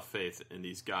a lot of faith in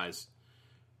these guys.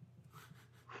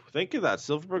 Think of that.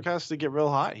 Silverberg has to get real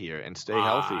hot here and stay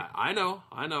healthy. I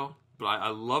know. But I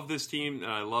love this team,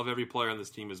 and I love every player on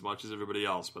this team as much as everybody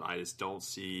else, but I just don't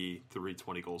see 3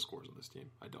 20-goal scorers on this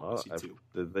team. I don't see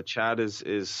 2. The chat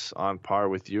is on par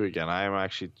with you again. I am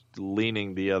actually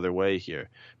leaning the other way here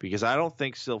because I don't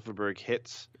think Silverberg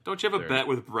hits. Don't you have a 30. bet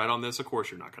with Brett on this? Of course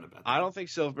you're not going to bet that. I don't think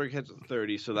Silverberg hits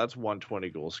 30, so that's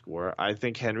 120-goal score. I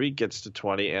think Henry gets to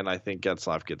 20, and I think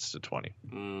Getzlaf gets to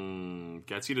 20.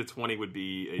 Gets you to 20 would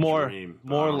be a dream.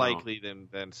 More likely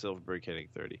than Silverberg hitting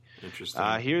 30.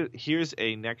 Interesting. Here's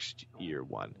a next year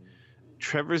one.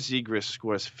 Trevor Zegras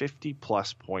scores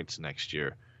 50-plus points next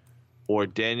year, or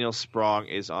Daniel Sprong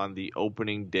is on the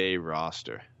opening day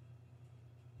roster.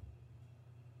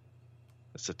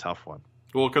 That's a tough one.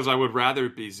 Well, because I would rather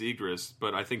it be Zegras,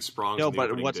 but I think Sprong's No, on the but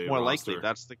opening what's day more roster. likely?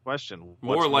 That's the question. What's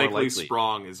More likely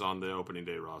Sprong is on the opening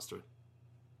day roster.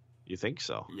 You think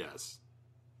so? Yes.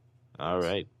 All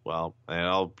right. Well,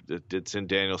 and it's in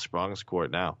Daniel Sprong's court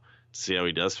now. See how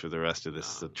he does for the rest of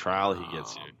this trial he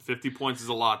gets here. 50 points is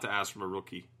a lot to ask from a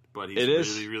rookie, but he's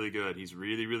really, really good. He's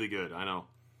really, really good. I know.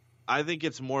 I think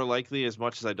it's more likely, as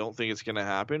much as I don't think it's going to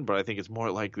happen, but I think it's more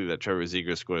likely that Trevor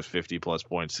Zegras scores 50-plus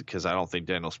points because I don't think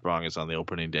Daniel Sprong is on the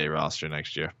opening day roster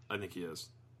next year. I think he is.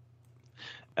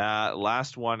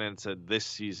 Last one, and it's a this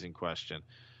season question.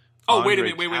 Oh, wait a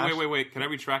minute. Wait. Can I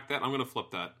retract that? I'm going to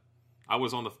flip that.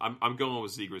 I'm going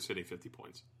with Zegras hitting 50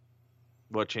 points.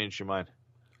 What changed your mind?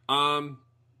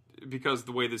 Because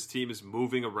the way this team is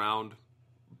moving around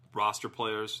roster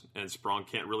players, and Sprong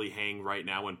can't really hang right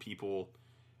now when people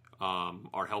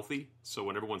are healthy. So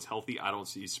when everyone's healthy, I don't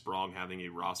see Sprong having a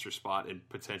roster spot and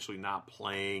potentially not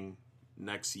playing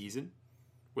next season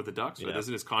with the Ducks. Yeah.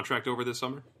 Isn't his contract over this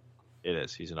summer? It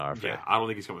is. He's an RFA. Yeah, I don't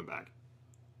think he's coming back.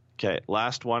 Okay,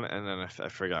 last one, and then I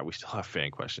forgot we still have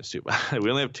fan questions too. We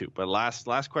only have 2. But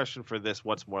last question for this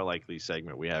what's more likely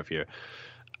segment we have here.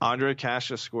 Ondrej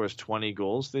Kase scores 20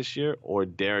 goals this year, or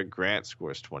Derek Grant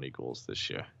scores 20 goals this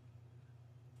year?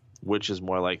 Which is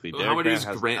more likely? How many does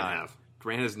Grant have?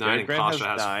 Grant has 9, and Kase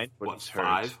has 9, what,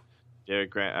 5?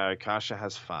 Derek Grant, Kase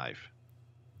has 5.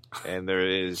 And there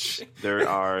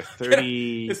are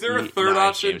 30. Is there a third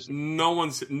option?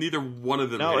 Games. Neither one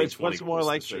of them. No, it's what's more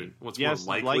likely. What's more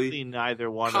likely? Neither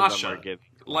one Kase. of them are getting.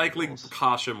 Likely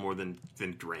Kase more than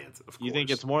Grant, of course. You think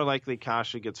it's more likely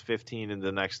Kase gets 15 in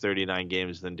the next 39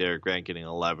 games than Derek Grant getting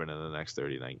 11 in the next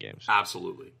 39 games?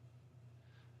 Absolutely.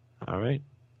 All right.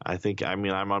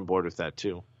 I'm on board with that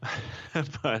too.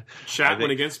 But chat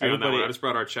went against me on that one. I just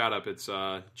brought our chat up. It's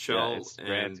Chell it's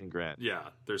Grant and Grant. Yeah,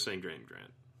 they're saying Grant and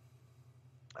Grant.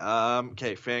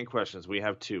 Okay, fan questions. We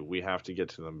have 2. We have to get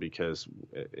to them because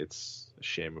it's a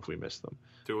shame if we miss them.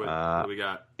 Do it. What do we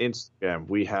got? Instagram.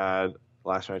 We had,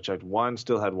 last time I checked,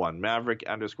 still had one.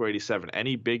 Maverick_87.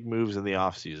 Any big moves in the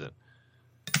offseason?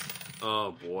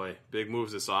 Oh, boy. Big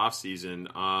moves this offseason.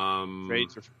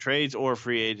 Trades or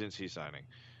free agency signing?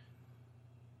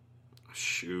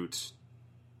 Shoot.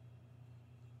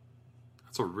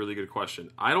 That's a really good question.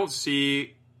 I don't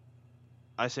see...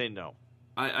 I say no.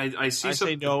 I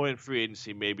say no in free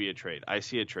agency, maybe a trade. I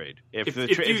see a trade. If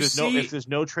there's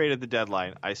no trade at the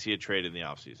deadline, I see a trade in the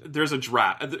offseason. There's a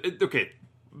draft. Okay,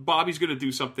 Bobby's going to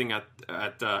do something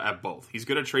at both. He's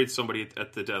going to trade somebody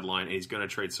at the deadline, and he's going to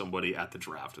trade somebody at the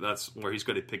draft. That's where he's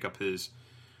going to pick up his.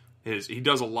 He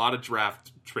does a lot of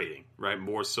draft trading, right?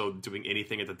 More so doing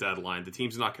anything at the deadline. The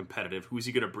team's not competitive. Who's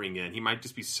he going to bring in? He might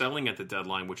just be selling at the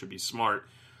deadline, which would be smart.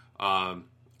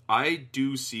 I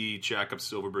do see Jakob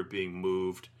Silfverberg being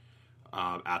moved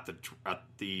at the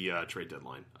trade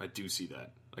deadline. I do see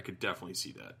that. I could definitely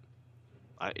see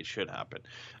that. It should happen.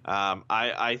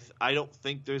 I don't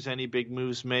think there's any big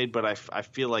moves made, but I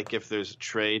feel like if there's a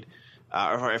trade,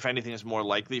 or if anything is more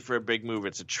likely for a big move,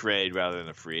 it's a trade rather than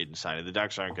a free agent signing. The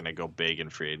Ducks aren't going to go big in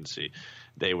free agency.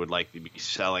 They would likely be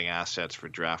selling assets for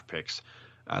draft picks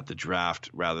at the draft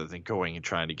rather than going and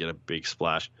trying to get a big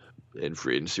splash in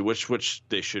free agency, which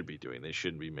they should be doing. They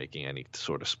shouldn't be making any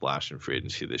sort of splash in free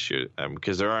agency this year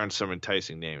because there aren't some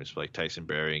enticing names like Tyson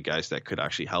Barrie and guys that could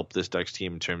actually help this Ducks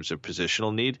team in terms of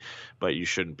positional need, but you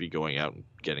shouldn't be going out and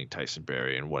getting Tyson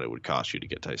Barrie and what it would cost you to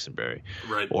get Tyson Barrie,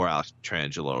 right? Or Alex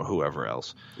Petrangelo or whoever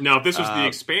else. Now, if this was the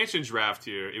expansion draft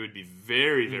here, it would be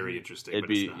very, very interesting. It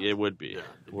would be. Yeah,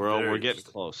 we're getting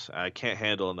close. I can't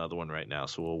handle another one right now,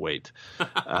 so we'll wait.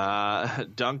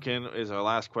 Duncan is our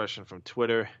last question from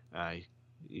Twitter.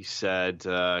 He said,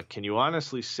 can you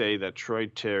honestly say that Troy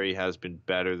Terry has been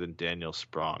better than Daniel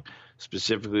Sprong?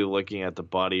 Specifically looking at the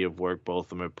body of work both of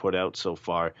them have put out so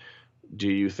far, Do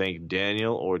you think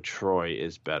Daniel or Troy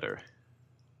is better?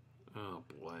 Oh,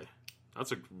 boy.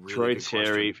 That's a really Troy good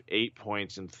Terry, question. 8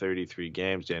 points in 33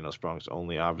 games. Daniel Sprong's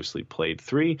only obviously played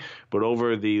 3. But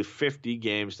over the 50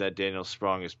 games that Daniel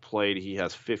Sprong has played, he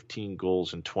has 15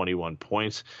 goals and 21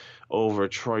 points. Over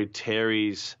Troy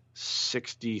Terry's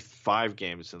 65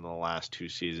 games in the last 2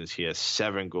 seasons, he has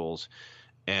 7 goals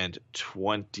and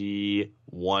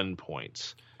 21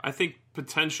 points. I think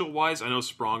potential-wise, I know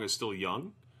Sprong is still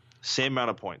young. Same amount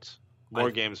of points.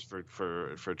 More games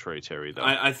for Troy Terry, though.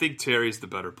 I think Terry's the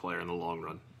better player in the long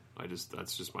run.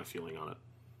 That's just my feeling on it.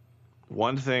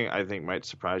 One thing I think might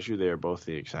surprise you, they are both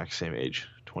the exact same age,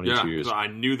 22 years. I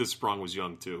knew that Sprong was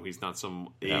young, too. He's not some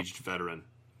aged veteran.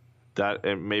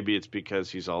 And maybe it's because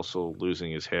he's also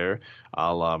losing his hair,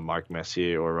 a la Mark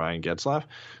Messier or Ryan Getzlaf.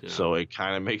 Yeah. So it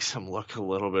kind of makes him look a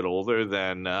little bit older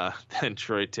than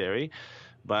Troy Terry.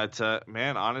 But,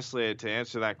 man, honestly, to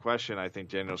answer that question, I think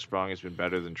Daniel Sprong has been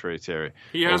better than Troy Terry.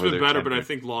 He has been better, but I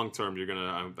think long-term,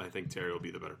 I think Terry will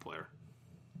be the better player.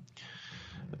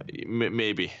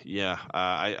 Maybe, yeah.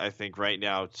 I think right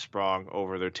now, Sprong,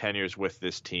 over their tenures with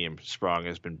this team, Sprong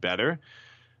has been better.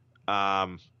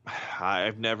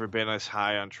 I've never been as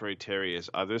high on Troy Terry as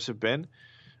others have been.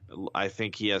 I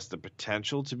think he has the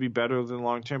potential to be better than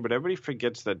long-term, but everybody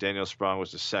forgets that Daniel Sprong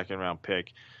was a second-round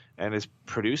pick and has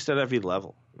produced at every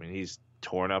level. I mean, he's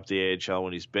torn up the AHL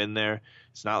when he's been there.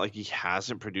 It's not like he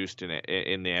hasn't produced in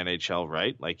the NHL,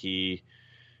 right? Like he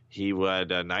had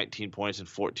 19 points and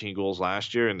 14 goals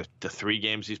last year, and the 3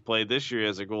 games he's played this year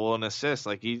has a goal and assist.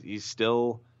 Like he's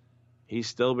still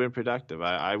been productive.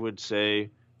 I would say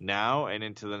now and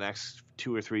into the next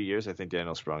 2 or 3 years, I think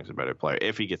Daniel Sprong is a better player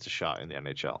if he gets a shot in the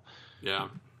NHL. Yeah.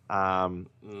 All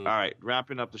right,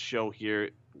 wrapping up the show here.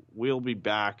 We'll be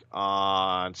back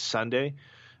on Sunday.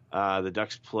 The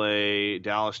Ducks play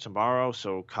Dallas tomorrow,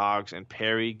 so Cogs and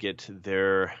Perry get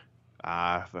their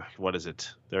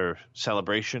their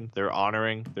celebration, their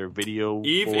honoring, their video.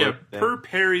 Per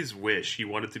Perry's wish, he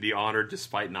wanted to be honored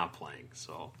despite not playing.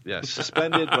 So yeah,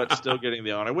 suspended but still getting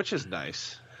the honor, which is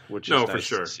nice. Nice for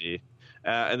sure. To see.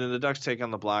 And then the Ducks take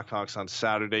on the Blackhawks on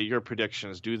Saturday. Your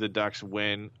predictions: do the Ducks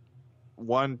win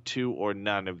 1, 2, or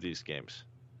none of these games?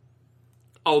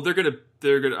 Oh, they're gonna.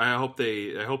 I hope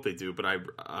they do. But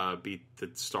I beat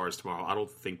the Stars tomorrow. I don't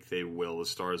think they will. The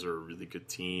Stars are a really good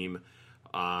team.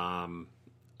 I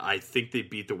think they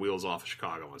beat the wheels off of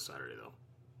Chicago on Saturday, though.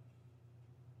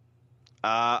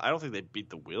 I don't think they beat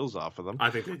the wheels off of them.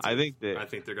 I think they do. I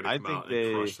think they're gonna come out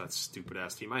and crush that stupid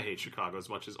ass team. I hate Chicago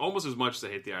almost as much as I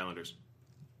hate the Islanders.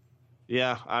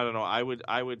 Yeah, I don't know. I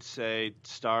would say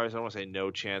Stars. I don't want to say no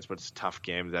chance, but it's a tough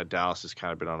game. That Dallas has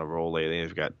kind of been on a roll lately.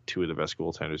 They've got 2 of the best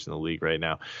goaltenders in the league right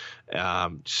now.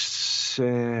 Man,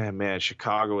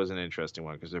 Chicago is an interesting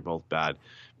one because they're both bad.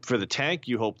 For the tank,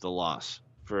 you hope the loss.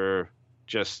 For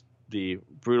just the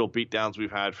brutal beatdowns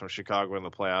we've had from Chicago in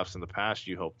the playoffs in the past,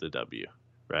 you hope the W,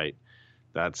 right?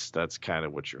 That's kind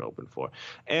of what you're hoping for.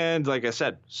 And like I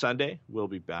said, Sunday we'll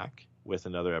be back with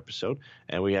another episode,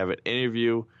 and we have an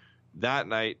interview that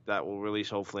night that will release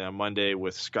hopefully on Monday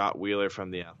with Scott Wheeler from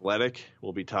The Athletic.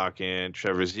 We'll be talking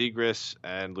Trevor Zegras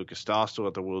and Lucas Dostal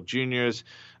at the World Juniors,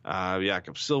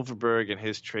 Jakob Silfverberg and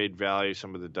his trade value,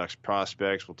 some of the Ducks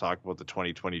prospects. We'll talk about the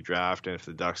 2020 draft and if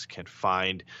the Ducks can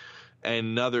find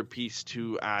another piece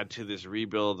to add to this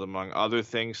rebuild, among other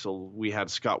things. So we had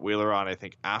Scott Wheeler on, I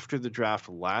think, after the draft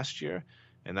last year,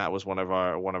 and that was one of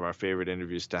our favorite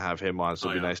interviews to have him on. So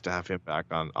it'd be nice to have him back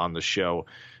on the show.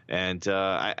 And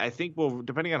I think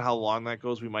depending on how long that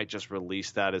goes, we might just release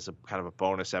that as a kind of a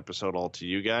bonus episode all to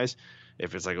you guys.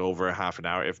 If it's like over a half an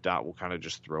hour, if not, we'll kind of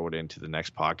just throw it into the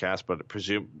next podcast. But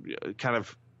kind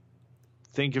of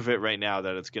think of it right now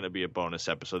that it's going to be a bonus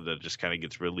episode that just kind of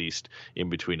gets released in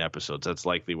between episodes. That's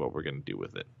likely what we're going to do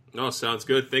with it. No, sounds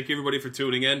good. Thank you, everybody, for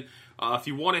tuning in. If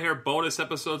you want to hear bonus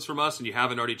episodes from us and you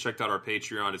haven't already checked out our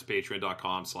Patreon, it's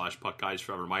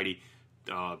patreon.com/PuckGuysForeverMighty.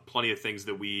 Plenty of things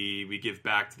that we give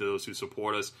back to those who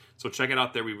support us. So check it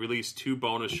out there. We release 2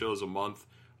 bonus shows a month.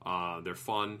 They're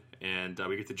fun, and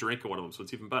we get to drink in one of them, so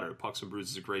it's even better. Pucks and Brews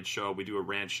is a great show. We do a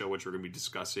rant show, which we're going to be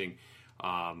discussing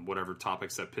whatever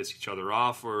topics that piss each other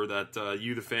off or that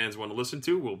you, the fans, want to listen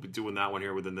to. We'll be doing that one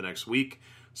here within the next week,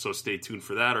 so stay tuned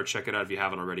for that, or check it out if you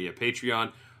haven't already at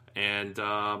Patreon. And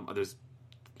I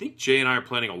think Jay and I are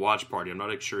planning a watch party. I'm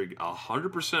not sure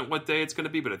 100% what day it's going to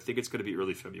be, but I think it's going to be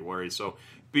early February. So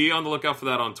be on the lookout for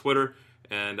that on Twitter,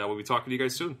 and we'll be talking to you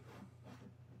guys soon.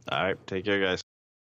 All right, take care, guys.